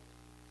world.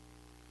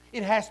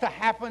 It has to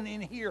happen in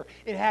here.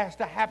 It has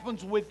to happen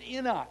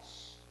within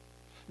us.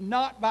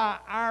 Not by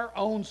our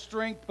own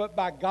strength, but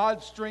by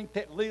God's strength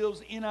that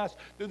lives in us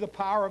through the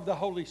power of the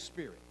Holy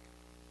Spirit.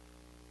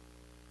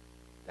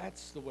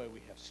 That's the way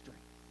we have strength.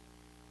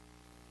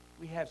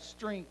 We have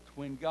strength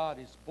when God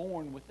is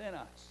born within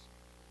us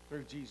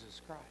through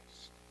Jesus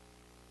Christ.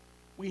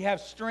 We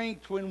have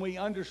strength when we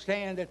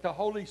understand that the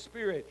Holy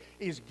Spirit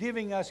is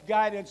giving us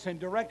guidance and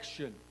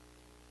direction.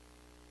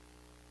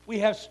 We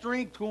have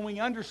strength when we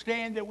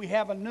understand that we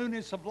have a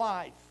newness of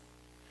life,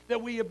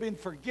 that we have been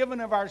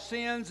forgiven of our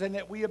sins, and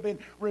that we have been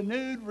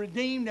renewed,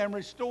 redeemed, and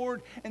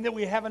restored, and that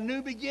we have a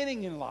new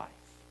beginning in life.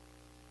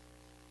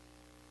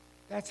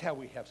 That's how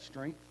we have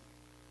strength.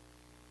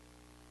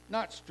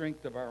 Not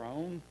strength of our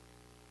own.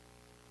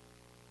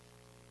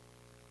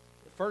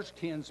 The first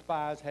 10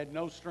 spies had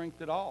no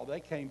strength at all. They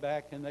came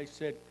back and they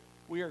said,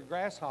 "We are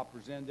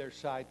grasshoppers in their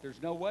sight.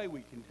 There's no way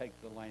we can take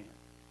the land."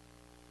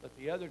 But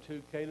the other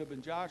two, Caleb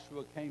and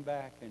Joshua, came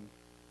back and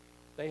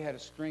they had a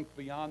strength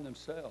beyond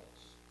themselves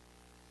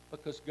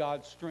because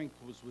God's strength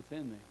was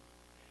within them.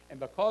 And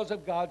because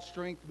of God's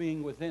strength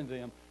being within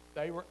them,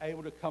 they were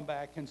able to come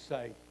back and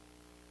say,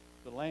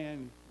 "The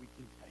land we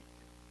can take.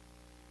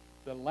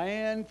 The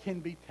land can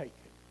be taken,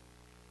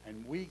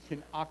 and we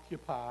can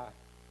occupy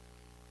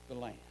the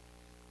land."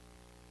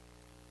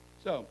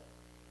 So,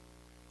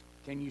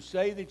 can you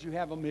say that you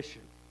have a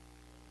mission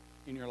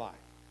in your life?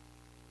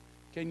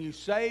 Can you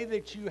say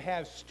that you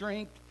have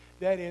strength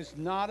that is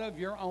not of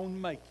your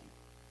own making?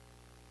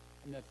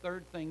 And the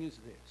third thing is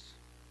this.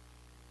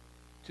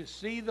 To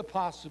see the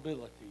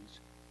possibilities,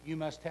 you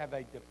must have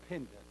a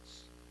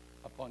dependence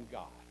upon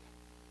God.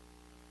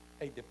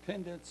 A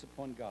dependence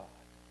upon God.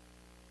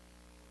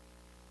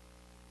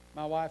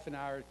 My wife and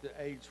I are at the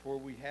age where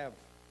we have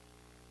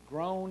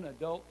grown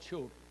adult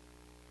children.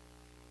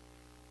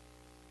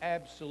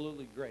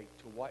 Absolutely great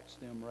to watch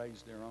them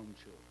raise their own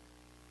children.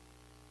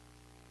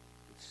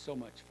 It's so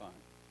much fun.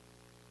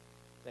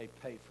 They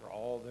pay for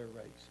all their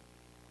raising.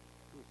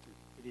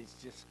 It is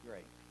just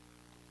great.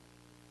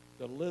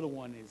 The little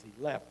one is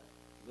 11.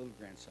 The little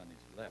grandson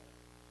is 11.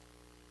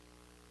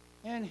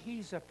 And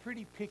he's a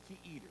pretty picky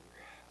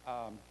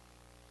eater.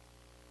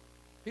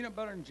 Peanut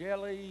butter and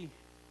jelly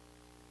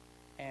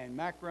and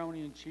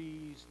macaroni and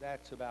cheese,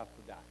 that's about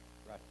the diet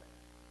right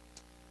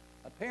there.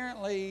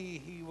 Apparently,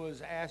 he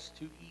was asked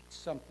to eat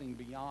something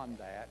beyond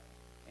that,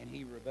 and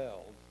he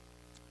rebelled.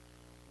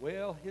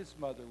 Well, his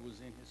mother was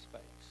in his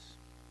face.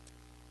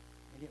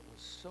 And it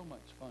was so much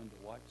fun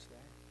to watch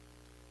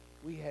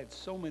that. We had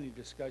so many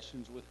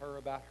discussions with her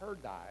about her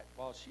diet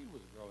while she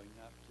was growing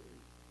up, too.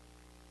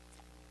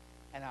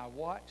 And I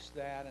watched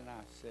that, and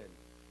I said,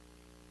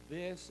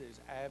 this is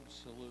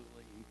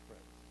absolutely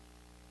incredible.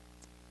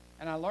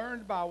 And I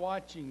learned by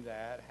watching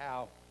that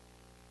how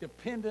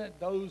dependent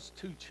those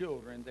two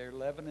children, they're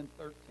 11 and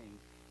 13,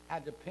 how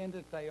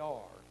dependent they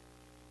are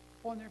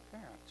upon their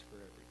parents for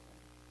everything.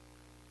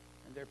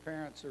 And their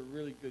parents are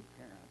really good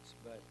parents,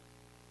 but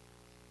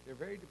they're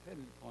very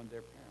dependent upon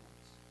their parents.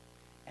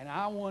 And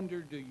I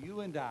wonder, do you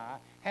and I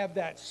have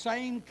that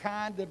same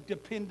kind of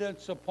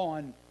dependence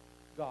upon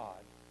God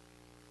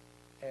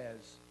as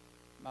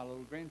my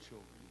little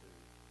grandchildren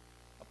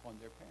do upon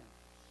their parents?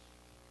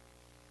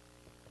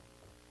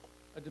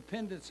 A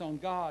dependence on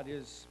God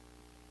is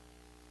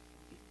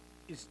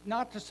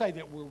not to say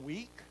that we're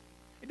weak.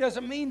 It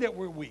doesn't mean that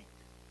we're weak.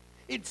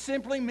 It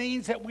simply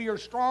means that we are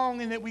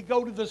strong and that we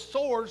go to the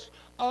source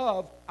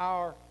of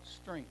our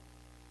strength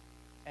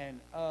and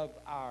of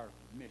our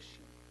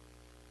mission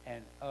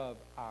and of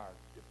our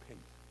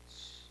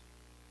dependence.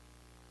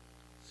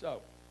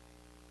 So,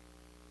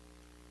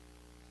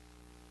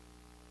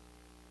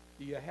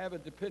 do you have a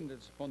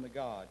dependence upon the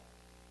God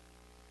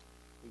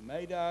who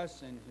made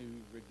us and who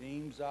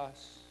redeems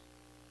us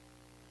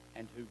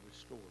and who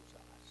restores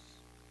us?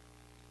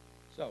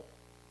 So,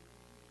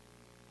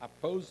 I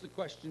pose the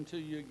question to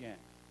you again.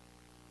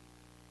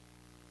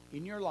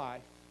 In your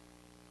life,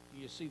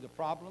 do you see the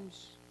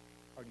problems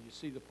or do you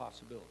see the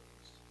possibilities?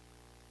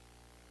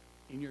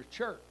 In your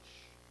church,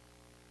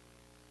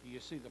 do you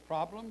see the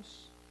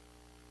problems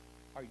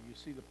or do you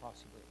see the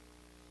possibilities?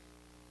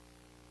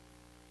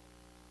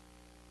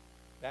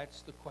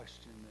 That's the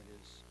question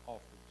that is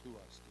offered to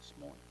us this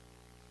morning.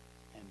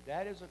 And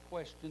that is a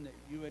question that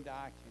you and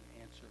I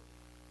can answer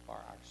for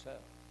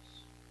ourselves.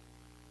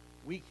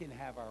 We can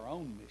have our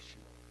own mission.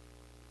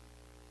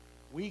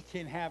 We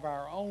can have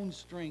our own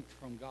strength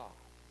from God.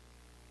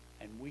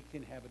 And we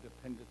can have a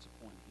dependence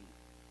upon Him.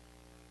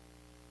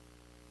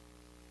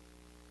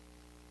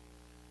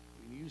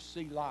 When you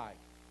see life,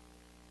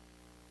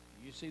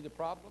 do you see the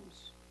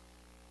problems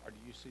or do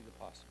you see the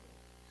possibilities?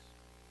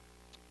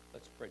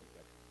 Let's pray together.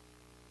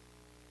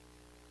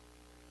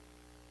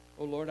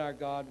 Oh Lord our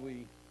God,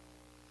 we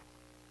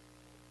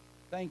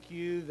thank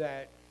you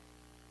that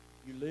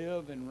you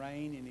live and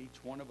reign in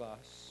each one of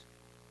us.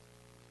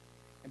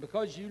 And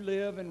because you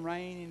live and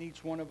reign in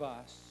each one of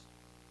us,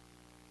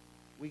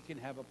 we can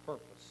have a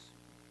purpose.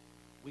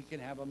 We can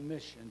have a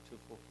mission to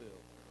fulfill.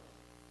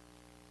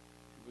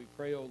 We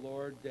pray, O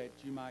Lord, that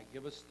you might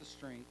give us the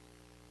strength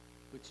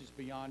which is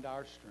beyond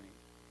our strength.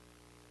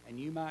 And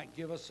you might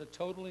give us a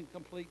total and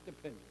complete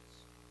dependence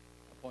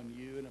upon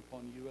you and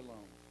upon you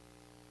alone,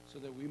 so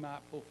that we might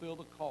fulfill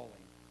the calling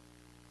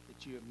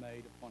that you have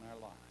made upon our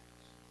lives.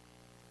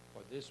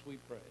 For this we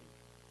pray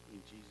in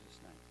Jesus'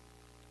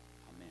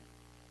 name. Amen.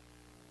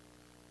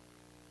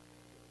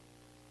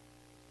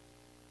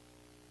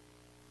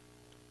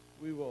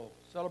 We will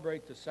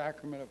celebrate the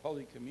sacrament of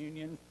Holy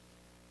Communion.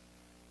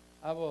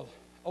 I will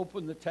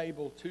open the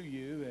table to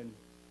you, and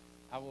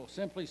I will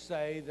simply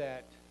say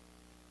that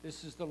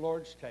this is the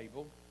Lord's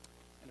table.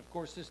 And of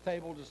course, this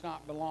table does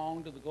not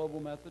belong to the Global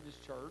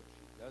Methodist Church.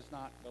 It does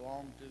not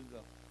belong to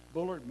the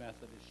Bullard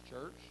Methodist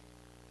Church.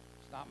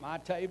 It's not my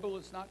table.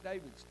 It's not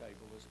David's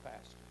table as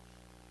pastor.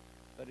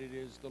 But it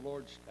is the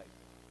Lord's table.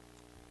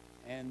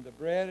 And the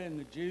bread and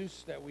the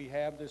juice that we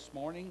have this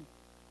morning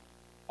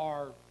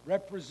are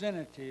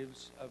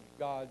representatives of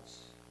God's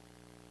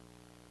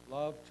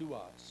love to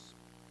us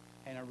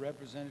and are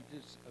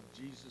representatives of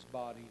Jesus'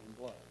 body and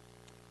blood.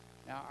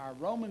 Now, our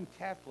Roman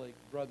Catholic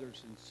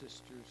brothers and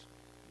sisters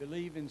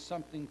believe in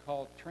something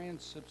called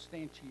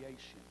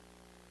transubstantiation.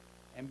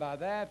 And by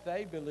that,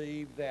 they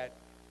believe that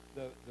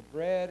the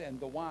bread and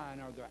the wine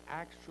are the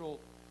actual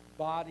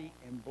body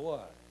and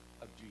blood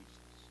of Jesus.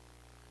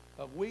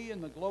 But we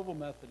in the Global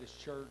Methodist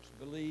Church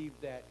believe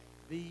that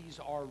these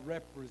are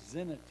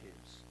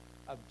representatives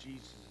of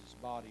Jesus'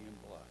 body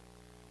and blood.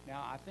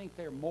 Now, I think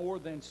they're more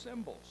than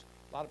symbols.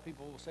 A lot of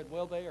people have said,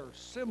 well, they are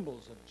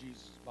symbols of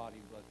Jesus' body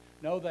and blood.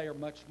 No, they are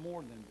much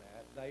more than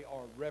that. They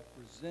are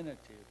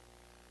representative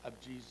of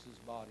Jesus'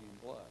 body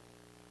and blood.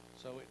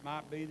 So it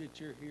might be that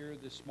you're here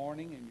this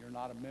morning and you're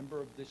not a member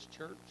of this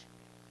church.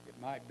 It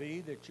might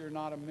be that you're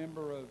not a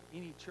member of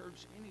any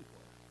church anywhere.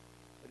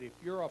 But if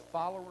you're a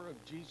follower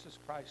of Jesus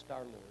Christ our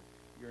Lord,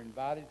 you're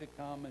invited to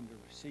come and to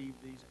receive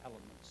these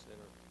elements that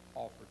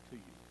are offered to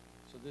you.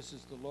 So this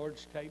is the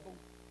Lord's table,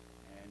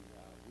 and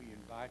we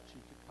invite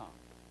you to come.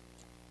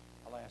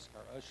 I'll ask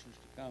our ushers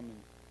to come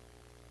and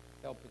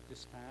help at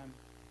this time.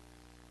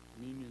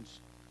 Communion's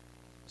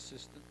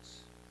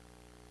assistants.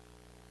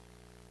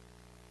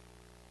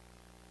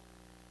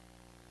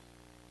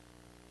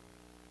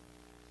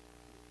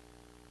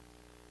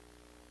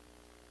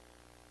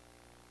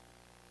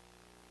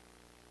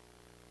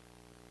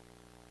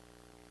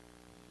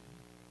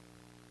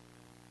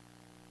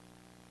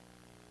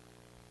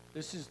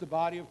 This is the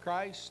body of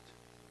Christ,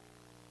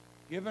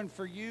 given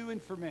for you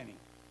and for many,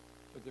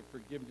 for the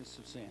forgiveness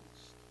of sins.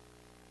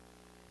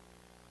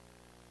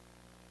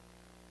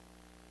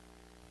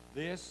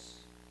 This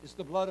is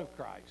the blood of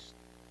Christ,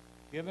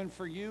 given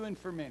for you and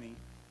for many,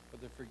 for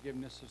the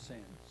forgiveness of sins.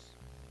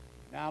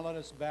 Now let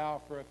us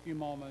bow for a few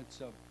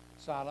moments of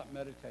silent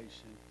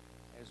meditation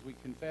as we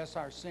confess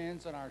our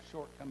sins and our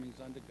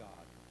shortcomings unto God,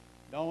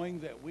 knowing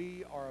that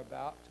we are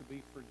about to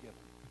be forgiven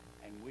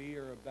and we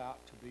are about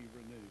to be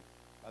renewed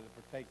by the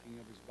partaking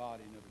of his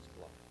body and of his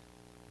blood.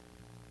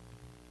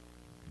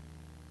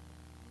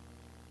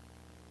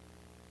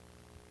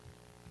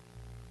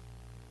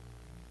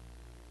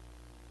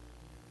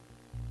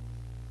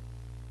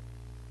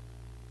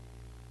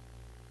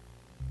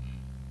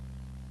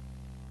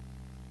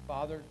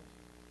 Father,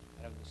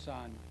 and of the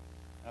Son,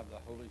 and of the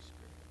Holy Spirit.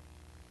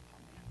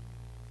 Amen.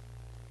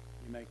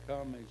 You may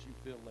come as you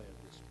feel led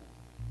this morning.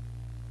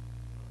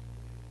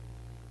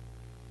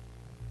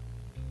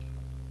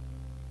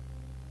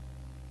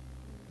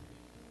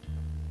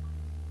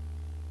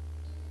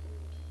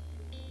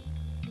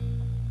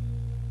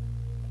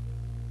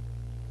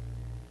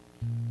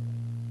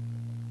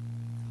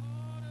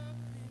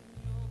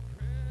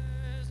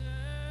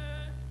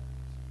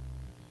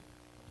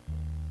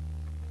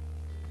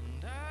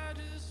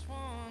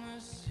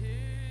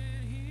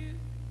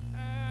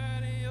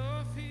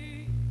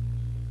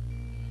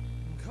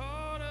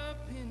 Caught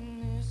up in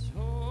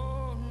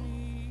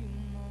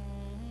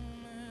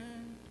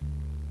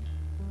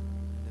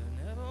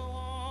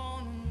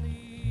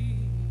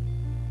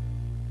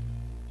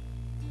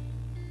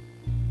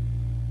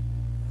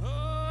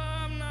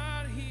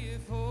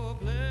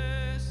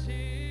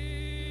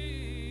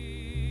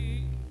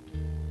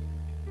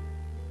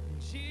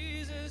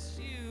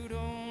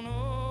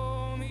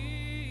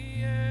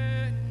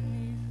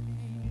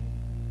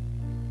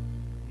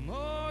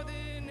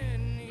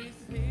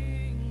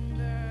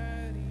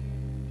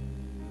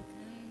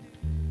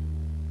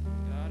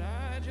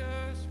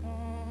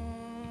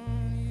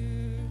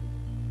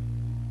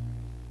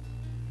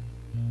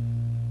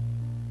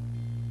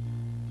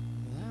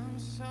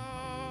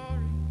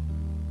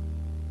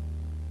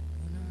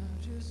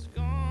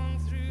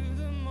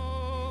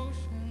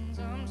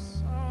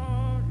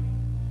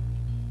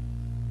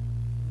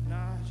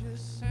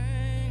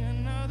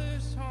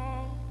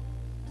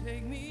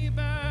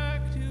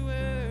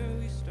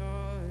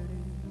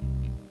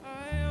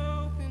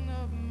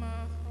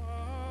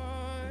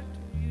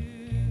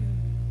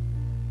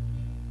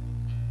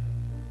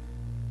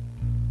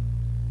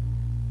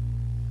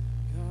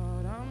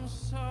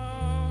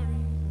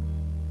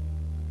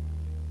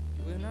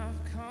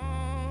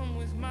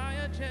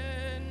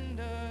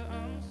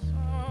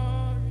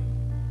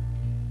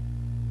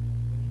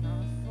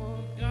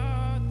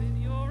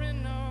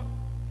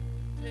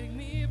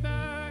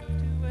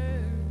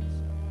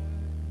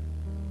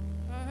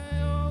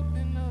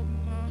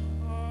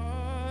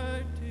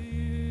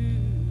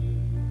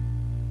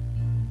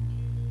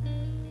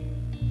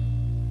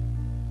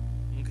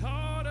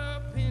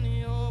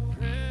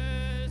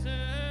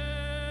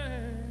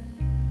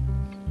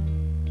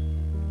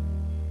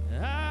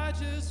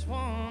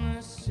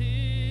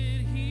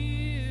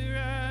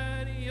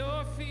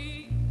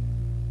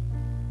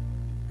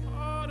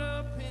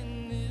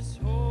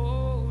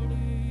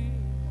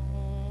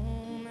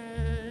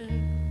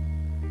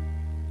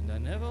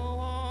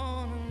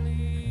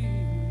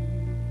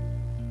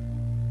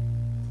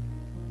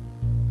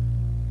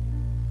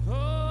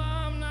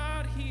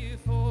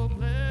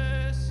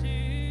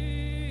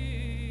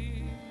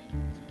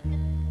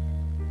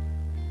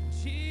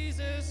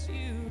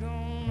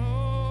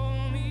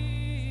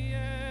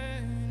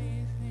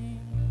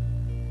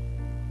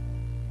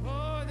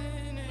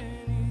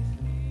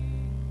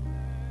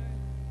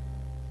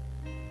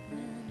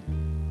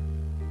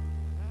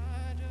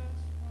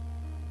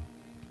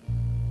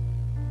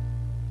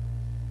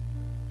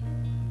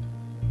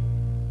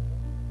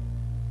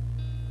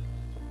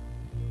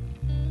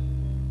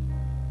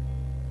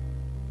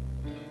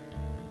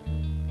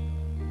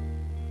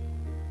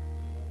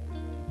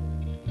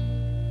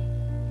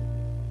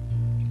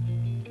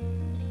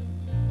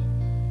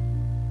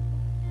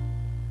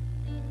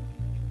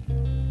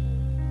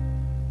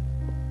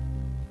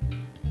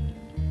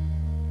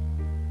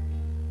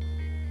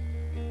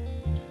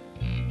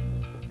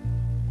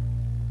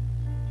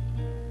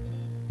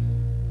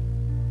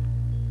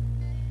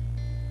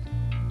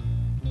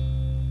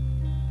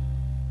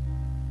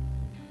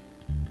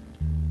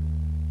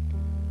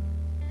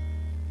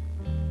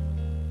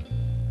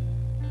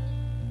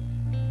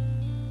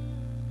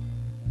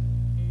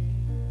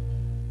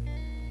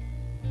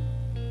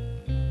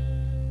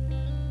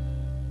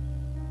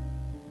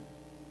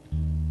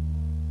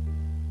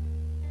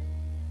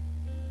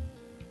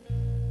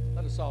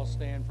Let's all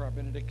stand for our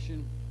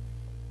benediction.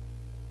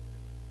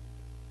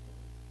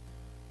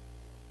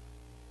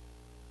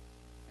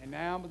 And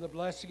now, with the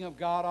blessing of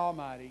God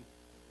Almighty,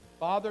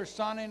 Father,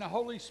 Son, and the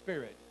Holy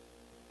Spirit,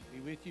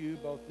 be with you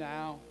both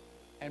now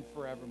and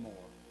forevermore.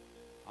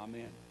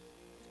 Amen.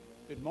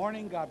 Good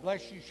morning. God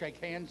bless you.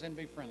 Shake hands and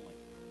be friendly.